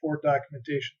that poor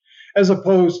documentation, as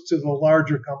opposed to the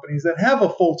larger companies that have a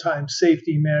full-time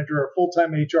safety manager or a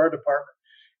full-time HR department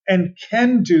and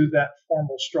can do that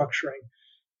formal structuring.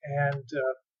 And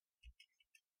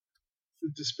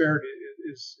the disparity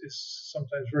is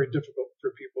sometimes very difficult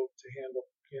for people to handle,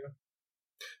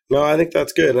 No, I think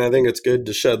that's good. And I think it's good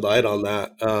to shed light on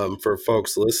that for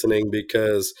folks listening,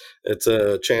 because it's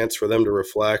a chance for them to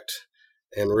reflect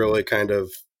and really kind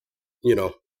of,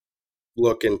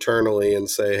 look internally and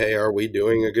say, hey, are we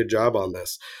doing a good job on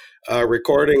this?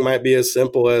 Recording might be as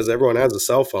simple as everyone has a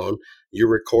cell phone. You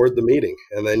record the meeting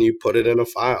and then you put it in a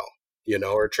file,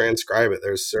 or transcribe it.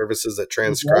 There's services that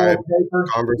transcribe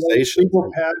conversations.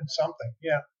 Pad, something.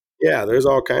 Yeah. Yeah, there's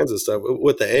all kinds of stuff.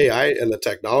 With the AI and the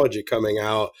technology coming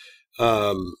out,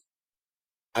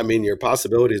 your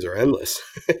possibilities are endless.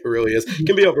 It really is. It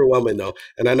can be overwhelming, though.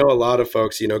 And I know a lot of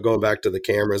folks, going back to the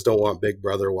cameras, don't want Big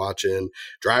Brother watching.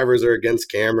 Drivers are against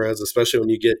cameras, especially when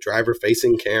you get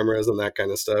driver-facing cameras and that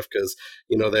kind of stuff, because,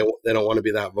 they don't want to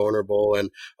be that vulnerable. And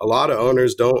a lot of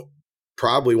owners don't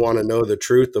probably want to know the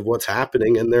truth of what's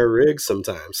happening in their rigs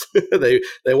sometimes. They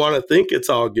want to think it's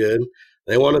all good.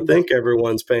 They want to think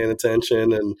everyone's paying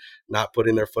attention and not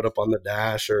putting their foot up on the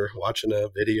dash or watching a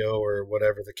video or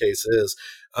whatever the case is.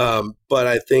 But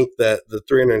I think that the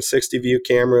 360 view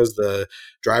cameras, the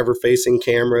driver-facing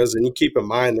cameras, and you keep in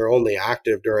mind they're only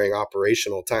active during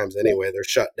operational times anyway. They're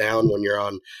shut down when you're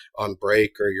on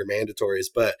break or your mandatories.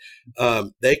 But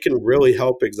they can really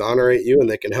help exonerate you, and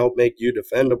they can help make you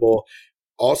defendable.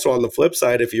 Also, on the flip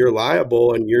side, if you're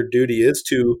liable and your duty is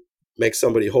to make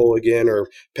somebody whole again or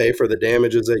pay for the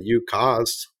damages that you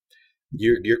caused,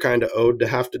 you're kind of owed to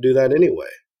have to do that anyway.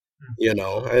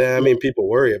 People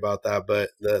worry about that, but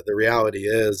the reality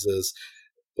is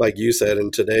like you said,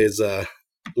 in today's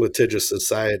litigious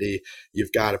society,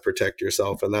 you've got to protect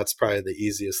yourself, and that's probably the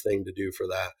easiest thing to do for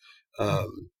that.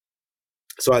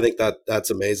 So I think that's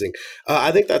amazing.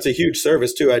 I think that's a huge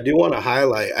service too. I do want to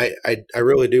highlight, I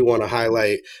really do want to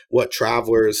highlight what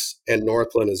Travelers and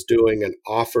Northland is doing and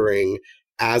offering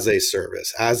as a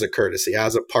service, as a courtesy,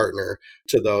 as a partner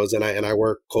to those. And I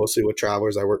work closely with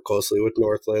Travelers. I work closely with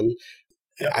Northland.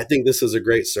 I think this is a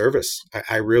great service.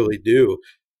 I really do.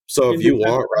 So if you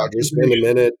want, Roger, spend a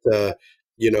minute,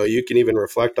 you can even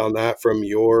reflect on that from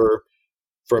your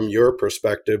from your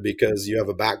perspective, because you have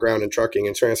a background in trucking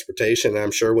and transportation. And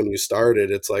I'm sure when you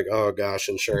started, it's like, oh gosh,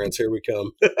 insurance, here we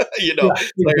come.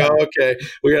 It's like, oh, okay,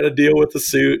 we got to deal with the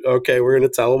suit. Okay, we're going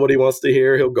to tell him what he wants to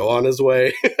hear. He'll go on his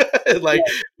way.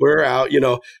 We're out,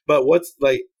 but what's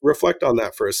like, reflect on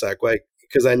that for a sec. Like,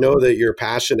 because I know that you're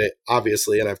passionate,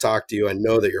 obviously, and I've talked to you. I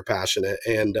know that you're passionate,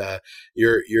 and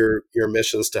your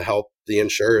mission's to help the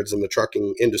insureds and the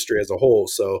trucking industry as a whole.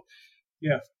 So,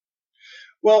 yeah.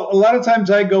 Well, a lot of times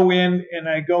I go in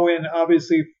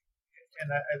obviously,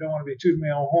 and I don't want to be tooting my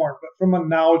own horn, but from a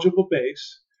knowledgeable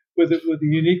base with a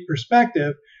unique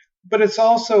perspective, but it's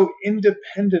also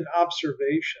independent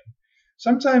observation.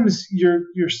 Sometimes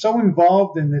you're so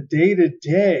involved in the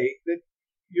day-to-day that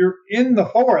you're in the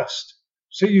forest,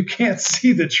 so you can't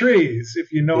see the trees,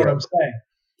 if you know what I'm saying.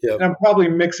 Yep. And I'm probably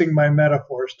mixing my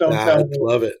metaphors. Don't tell me.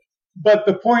 Love it. But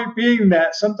the point being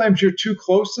that sometimes you're too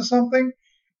close to something,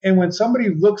 and when somebody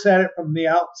looks at it from the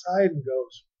outside and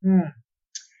goes,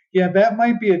 yeah, that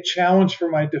might be a challenge for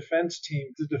my defense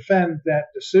team to defend that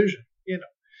decision,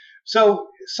 So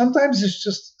sometimes it's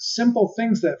just simple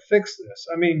things that fix this.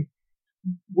 I mean,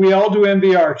 we all do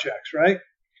MVR checks, right?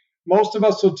 Most of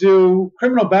us will do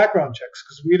criminal background checks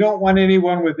because we don't want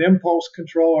anyone with impulse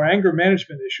control or anger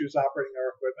management issues operating our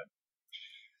equipment.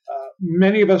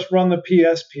 Many of us run the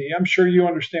PSP. I'm sure you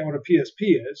understand what a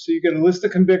PSP is. So you get a list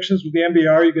of convictions with the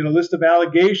MVR, you get a list of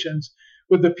allegations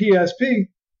with the PSP,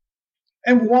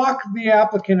 and walk the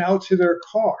applicant out to their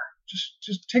car.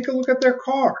 Just take a look at their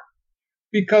car,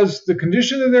 because the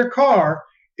condition of their car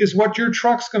is what your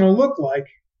truck's going to look like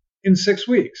in 6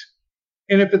 weeks.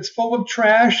 And if it's full of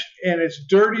trash and it's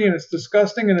dirty and it's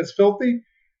disgusting and it's filthy,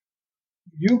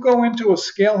 you go into a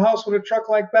scale house with a truck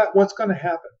like that, what's going to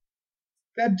happen?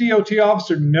 That DOT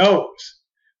officer knows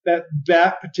that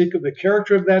the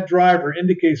character of that driver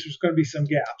indicates there's going to be some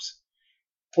gaps.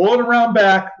 Pull it around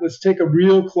back. Let's take a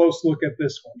real close look at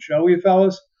this one, shall we,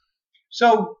 fellas?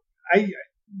 So I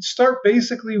start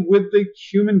basically with the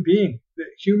human being. The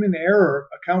human error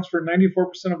accounts for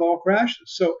 94% of all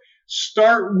crashes. So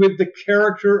start with the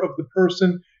character of the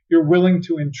person you're willing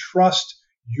to entrust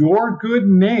your good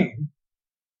name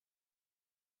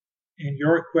and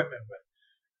your equipment with.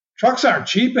 Trucks aren't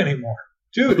cheap anymore.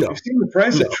 Dude, have you seen the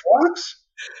price of trucks?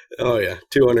 Oh, yeah.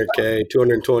 $200K,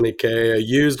 $220K. A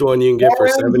used one you can get for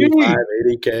 $75,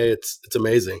 $80K. It's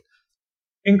amazing.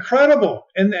 Incredible.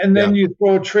 And then you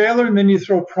throw a trailer, and then you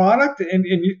throw product, and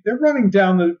they're running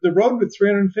down the road with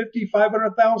 $350,000,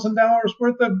 $500,000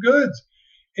 worth of goods.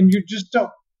 And you just don't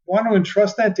want to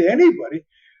entrust that to anybody.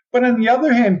 But on the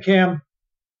other hand, Cam,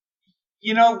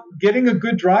 getting a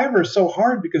good driver is so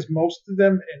hard because most of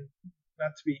them, and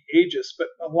not to be ageist, but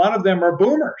a lot of them are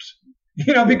boomers,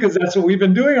 because that's what we've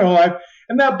been doing our life.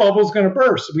 And that bubble's going to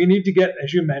burst. So we need to get,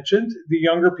 as you mentioned, the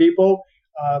younger people,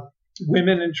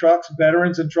 women in trucks,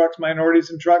 veterans in trucks, minorities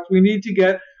in trucks. We need to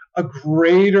get a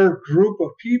greater group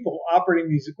of people operating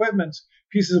these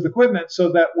pieces of equipment,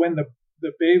 so that when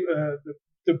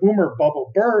the boomer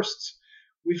bubble bursts,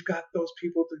 we've got those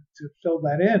people to fill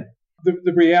that in.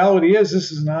 The reality is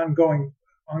this is an ongoing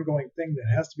thing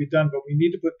that has to be done, but we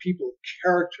need to put people of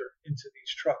character into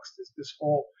these trucks, this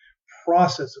whole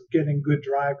process of getting good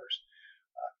drivers.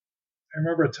 I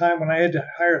remember a time when I had to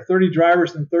hire 30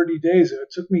 drivers in 30 days. It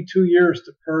took me 2 years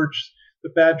to purge the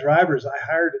bad drivers I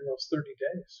hired in those 30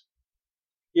 days.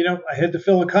 I had to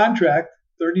fill a contract,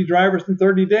 30 drivers in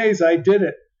 30 days. I did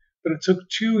it, but it took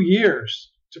 2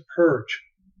 years to purge.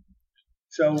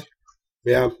 So,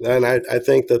 yeah, and I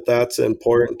think that's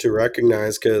important to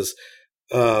recognize, because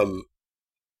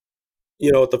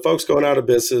with the folks going out of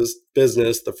business,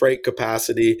 the freight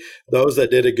capacity, those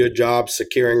that did a good job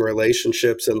securing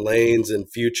relationships and lanes and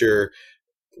future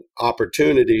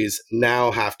opportunities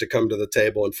now have to come to the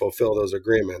table and fulfill those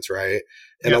agreements, right?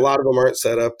 And a lot of them aren't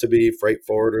set up to be freight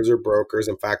forwarders or brokers.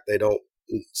 In fact, a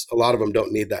lot of them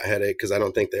don't need that headache because I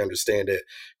don't think they understand it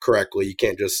correctly. You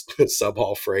can't just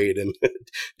sub-haul freight and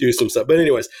do some stuff. But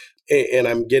anyways, and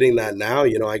I'm getting that now.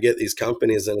 I get these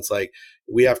companies and it's like,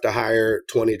 we have to hire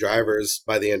 20 drivers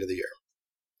by the end of the year.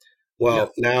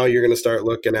 Well, now you're going to start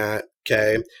looking at,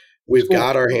 okay, we've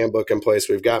got our handbook in place.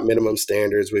 We've got minimum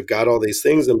standards. We've got all these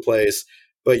things in place,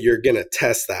 but you're going to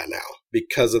test that now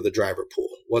because of the driver pool.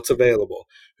 What's available?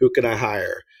 Who can I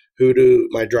hire? Who do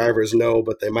my drivers know,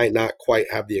 but they might not quite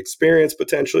have the experience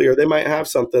potentially, or they might have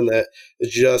something that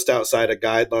is just outside of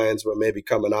guidelines, but maybe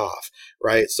coming off,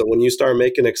 right? So when you start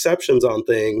making exceptions on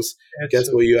things,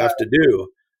 guess what you have to do?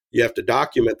 You have to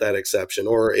document that exception,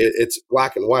 or it's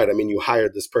black and white. I mean, you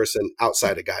hired this person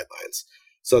outside of guidelines.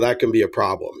 So that can be a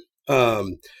problem. I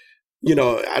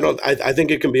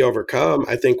think it can be overcome.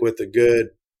 I think with a good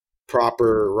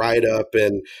proper write-up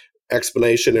and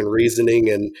explanation and reasoning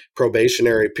and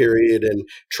probationary period and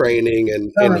training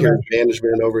and here's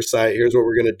management and oversight. Here's what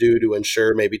we're going to do to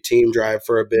ensure maybe team drive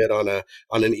for a bit on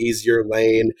an easier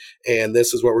lane. And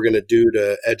this is what we're going to do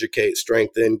to educate,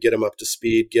 strengthen, get them up to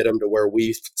speed, get them to where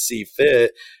we see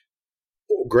fit.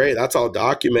 Great. That's all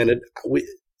documented.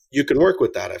 You can work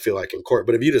with that, I feel like, in court.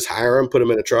 But if you just hire them, put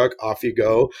them in a truck, off you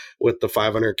go with the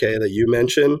 $500K that you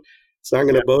mentioned, it's not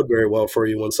going to bode very well for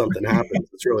you when something happens.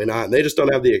 It's really not. And they just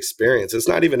don't have the experience. It's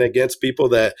not even against people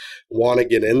that want to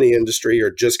get in the industry or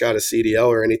just got a CDL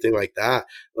or anything like that.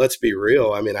 Let's be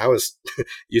real. I mean,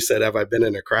 you said, have I been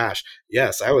in a crash?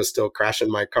 Yes, I was still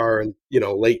crashing my car in,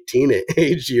 late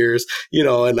teenage years,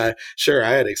 and I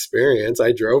had experience.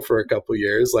 I drove for a couple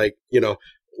years,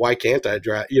 why can't I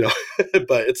drive?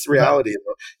 But it's reality.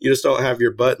 You just don't have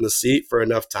your butt in the seat for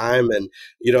enough time, and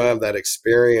you don't have that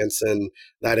experience and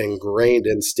that ingrained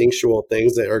instinctual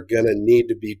things that are going to need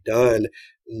to be done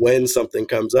when something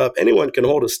comes up. Anyone can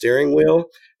hold a steering wheel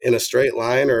in a straight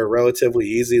line or a relatively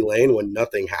easy lane when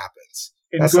nothing happens.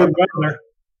 That's good weather.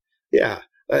 Yeah.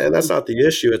 And that's not the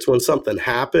issue. It's when something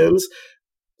happens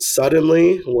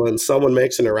suddenly, when someone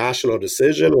makes an irrational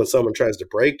decision, when someone tries to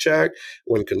brake check,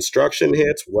 when construction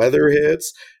hits, weather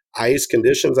hits, ice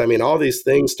conditions. I mean, all these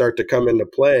things start to come into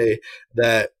play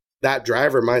that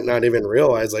driver might not even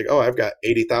realize, I've got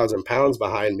 80,000 pounds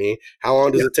behind me. How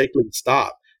long does it take me to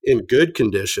stop in good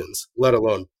conditions, let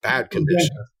alone bad conditions?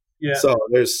 Yeah. So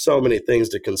there's so many things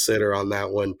to consider on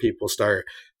that when people start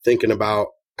thinking about,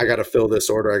 I got to fill this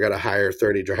order. I got to hire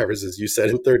 30 drivers, as you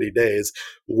said, in 30 days.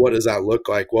 What does that look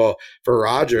like? Well, for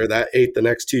Roger, that ate the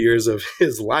next 2 years of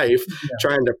his life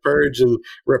trying to purge and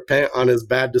repent on his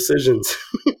bad decisions.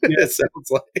 It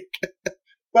sounds like.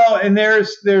 Well, and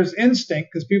there's instinct,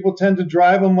 because people tend to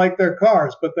drive them like they're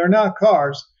cars, but they're not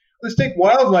cars. Let's take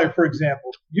wildlife, for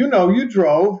example. You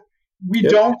drove. We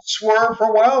don't swerve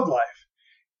for wildlife.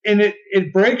 And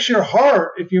it breaks your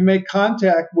heart if you make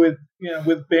contact with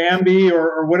Bambi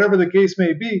or whatever the case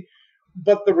may be.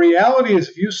 But the reality is,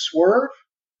 if you swerve,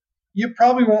 you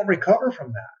probably won't recover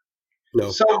from that. No.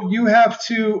 So you have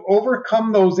to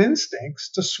overcome those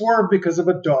instincts to swerve because of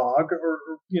a dog or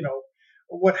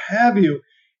what have you.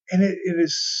 And it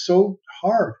is so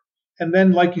hard. And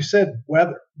then, like you said,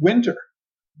 winter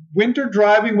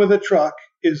driving with a truck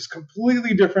is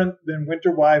completely different than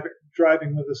winter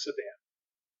driving with a sedan.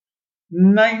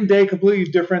 Night and day,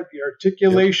 completely different. The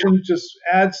articulation just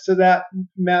adds to that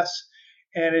mess.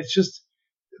 And it's just,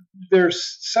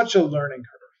 there's such a learning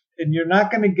curve. And you're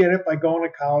not going to get it by going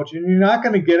to college. And you're not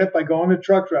going to get it by going to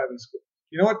truck driving school.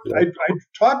 You know what? I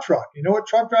taught truck. You know what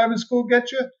truck driving school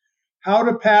gets you? How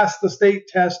to pass the state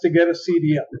test to get a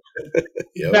CDL.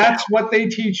 That's what they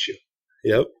teach you.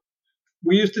 Yep.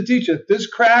 We used to teach it. This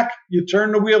crack, you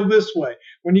turn the wheel this way.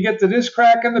 When you get to this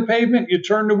crack in the pavement, you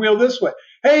turn the wheel this way.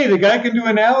 Hey, the guy can do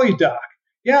an alley dock.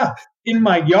 Yeah, in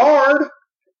my yard,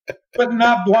 but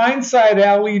not blindside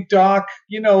alley dock,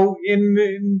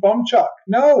 in bum chuck.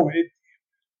 No,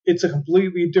 it's a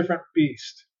completely different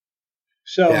beast.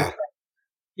 So,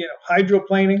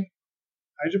 hydroplaning.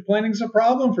 Hydroplaning is a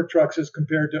problem for trucks as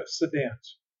compared to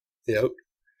sedans. Yep.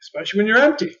 Especially when you're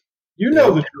empty.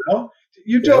 The drill.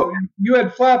 You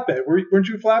had flatbed. Weren't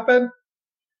you flatbed?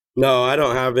 No, I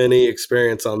don't have any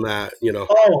experience on that,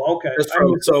 Oh, okay.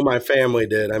 So my family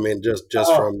did. I mean, just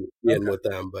from being with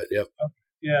them, but yep.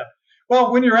 Yeah.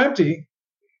 Well, when you're empty,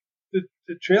 the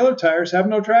trailer tires have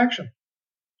no traction.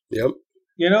 Yep.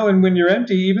 And when you're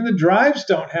empty, even the drives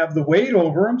don't have the weight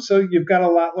over them, so you've got a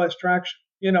lot less traction.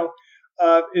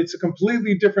 It's a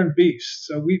completely different beast.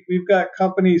 So we've got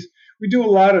companies. We do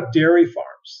a lot of dairy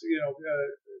farms,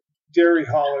 dairy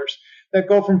haulers that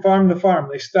go from farm to farm.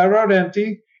 They start out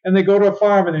empty. And they go to a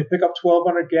farm and they pick up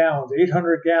 1,200 gallons,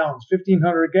 800 gallons,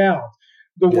 1,500 gallons.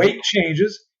 The weight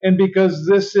changes. And because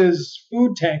this is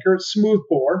food tanker, it's smooth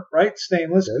bore, right?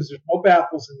 Stainless, because there's no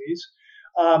baffles in these.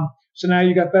 So now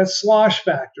you got that slosh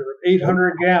factor of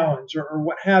 800 gallons or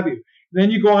what have you. And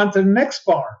then you go on to the next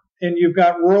farm and you've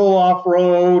got rural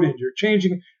off-road and you're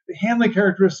changing. The handling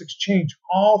characteristics change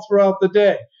all throughout the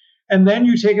day. And then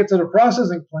you take it to the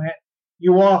processing plant,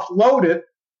 you offload it,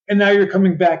 and now you're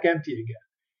coming back empty again.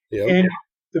 Yep. And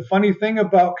the funny thing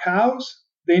about cows,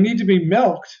 they need to be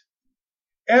milked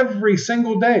every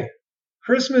single day.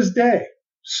 Christmas Day,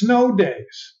 snow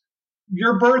days,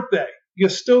 your birthday, you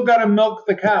still got to milk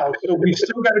the cows. So we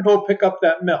still got to go pick up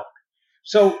that milk.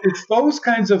 So it's those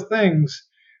kinds of things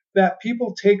that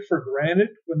people take for granted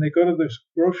when they go to the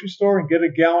grocery store and get a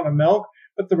gallon of milk.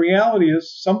 But the reality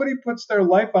is somebody puts their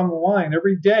life on the line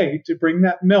every day to bring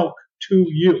that milk to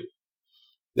you.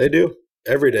 They do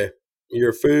every day.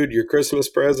 your food, your Christmas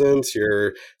presents,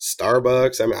 your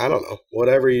Starbucks. I mean, I don't know,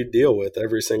 whatever you deal with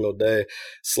every single day.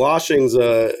 Sloshing's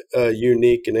a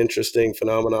unique and interesting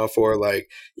phenomenon for, like,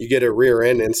 you get a rear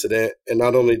end incident, and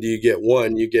not only do you get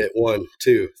one, you get 1,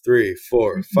 2, 3,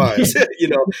 4, 5.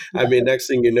 I mean, next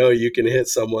thing you know, you can hit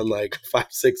someone like 5,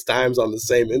 6 times on the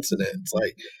same incident. It's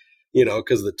like,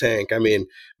 because of the tank. I mean,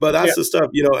 but that's the stuff,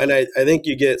 and I think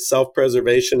you get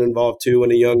self-preservation involved too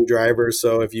when a young driver.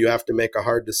 So if you have to make a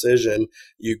hard decision,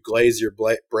 you glaze your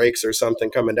brakes or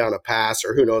something coming down a pass,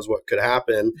 or who knows what could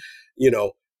happen,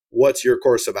 what's your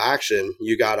course of action?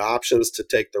 You got options to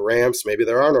take the ramps. Maybe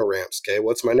there are no ramps. Okay,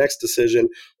 what's my next decision?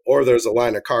 Or there's a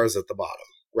line of cars at the bottom,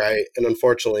 right? And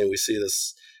unfortunately, we see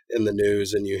this in the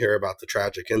news and you hear about the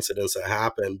tragic incidents that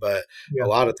happen. But a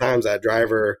lot of times that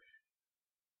driver,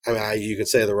 I mean, you could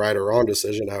say the right or wrong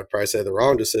decision. I would probably say the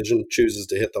wrong decision, chooses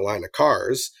to hit the line of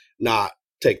cars, not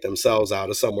take themselves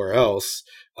out of somewhere else.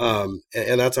 And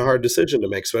that's a hard decision to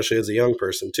make, especially as a young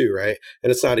person too, right?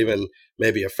 And it's not even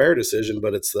maybe a fair decision,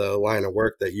 but it's the line of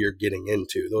work that you're getting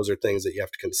into. Those are things that you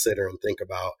have to consider and think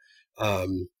about.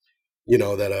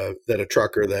 That a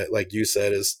trucker that, like you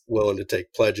said, is willing to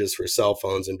take pledges for cell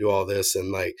phones and do all this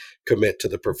and like commit to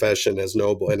the profession as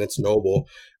noble, and it's noble,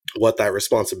 what that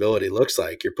responsibility looks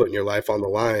like. You're putting your life on the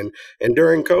line. And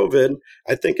during COVID,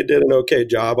 I think it did an okay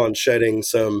job on shedding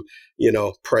some,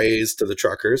 praise to the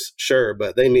truckers. Sure.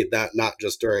 But they need that not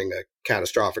just during a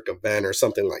catastrophic event or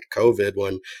something like COVID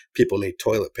when people need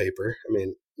toilet paper. I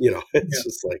mean, it's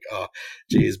just like, oh,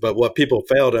 geez. But what people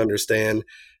fail to understand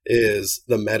is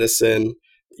the medicine,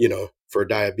 for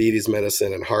diabetes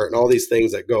medicine and heart and all these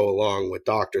things that go along with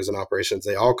doctors and operations.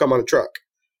 They all come on a truck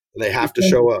and they have to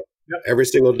show up every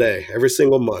single day, every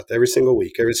single month, every single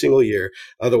week, every single year.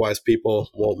 Otherwise, people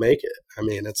won't make it. I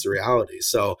mean, it's the reality.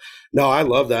 So, no, I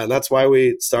love that. And that's why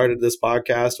we started this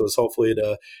podcast, was hopefully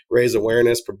to raise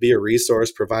awareness, be a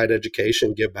resource, provide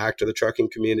education, give back to the trucking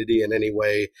community in any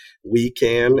way we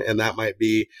can. And that might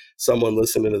be someone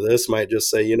listening to this might just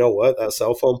say, you know what, a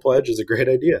cell phone pledge is a great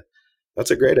idea.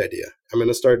 That's a great idea. I'm going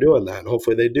to start doing that. And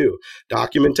hopefully they do.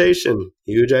 Documentation,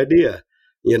 huge idea.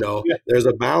 There's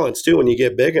a balance too. When you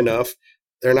get big enough,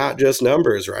 they're not just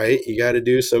numbers, right? You got to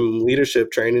do some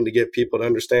leadership training to get people to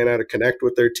understand how to connect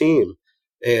with their team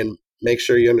and make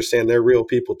sure you understand they're real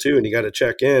people too. And you got to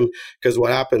check in, because what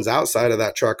happens outside of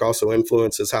that truck also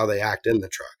influences how they act in the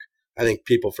truck. I think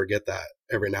people forget that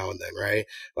every now and then, right?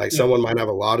 Like someone might have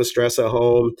a lot of stress at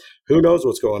home. Who knows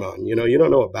what's going on? You don't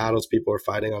know what battles people are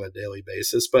fighting on a daily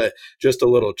basis, but just a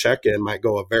little check-in might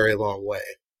go a very long way.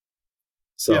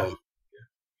 So.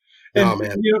 And oh,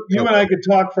 man. You and I could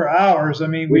talk for hours. I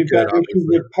mean, we've got issues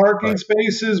with parking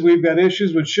spaces. We've got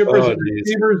issues with shippers and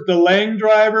receivers, delaying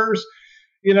drivers.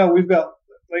 We've got,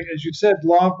 like, as you said,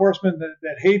 law enforcement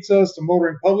that hates us, the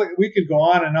motoring public. We could go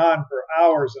on and on for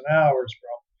hours and hours,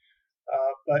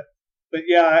 bro. But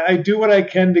yeah, I do what I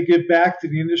can to give back to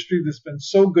the industry that's been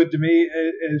so good to me,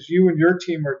 as you and your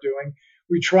team are doing.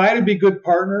 We try to be good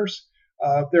partners.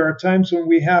 There are times when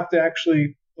we have to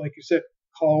actually, like you said,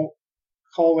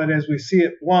 call it as we see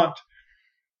it, blunt.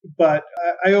 But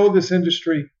I owe this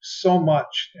industry so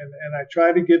much, and I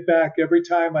try to give back every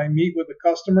time I meet with a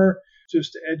customer,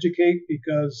 just to educate,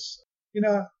 because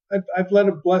I've led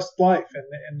a blessed life,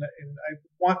 and I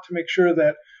want to make sure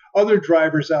that other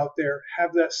drivers out there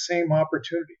have that same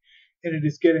opportunity. And it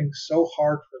is getting so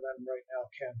hard for them right now,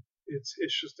 Ken. It's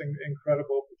just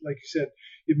incredible. Like you said,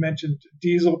 you mentioned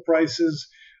diesel prices,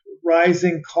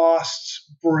 rising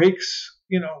costs, brakes.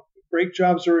 Brake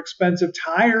jobs are expensive.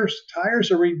 Tires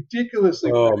are ridiculously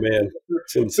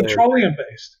petroleum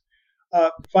based.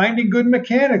 Finding good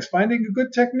mechanics, finding a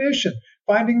good technician,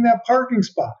 finding that parking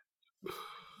spot.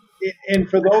 And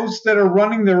for those that are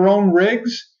running their own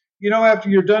rigs, after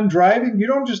you're done driving, you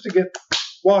don't just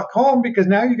walk home, because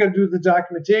now you got to do the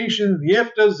documentation, the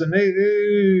IFTAs, and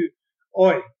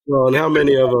oi. Well, and how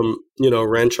many of them,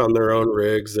 wrench on their own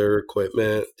rigs, their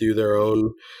equipment, do their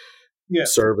own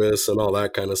service and all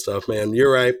that kind of stuff, man.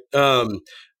 You're right.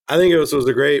 I think it was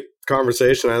a great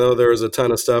conversation. I know there was a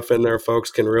ton of stuff in there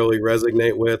folks can really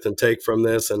resonate with and take from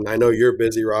this. And I know you're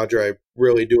busy, Roger. I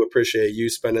really do appreciate you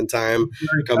spending time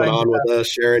coming on with us,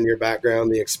 sharing your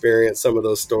background, the experience, some of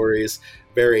those stories.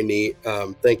 Very neat.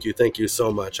 Thank you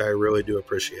so much. I really do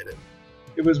appreciate it.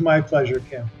 It was my pleasure,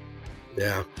 Kim.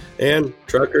 Yeah. And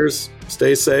truckers,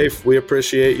 stay safe. We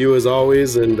appreciate you as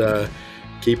always, and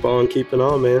keep on keeping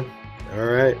on, man. All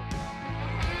right.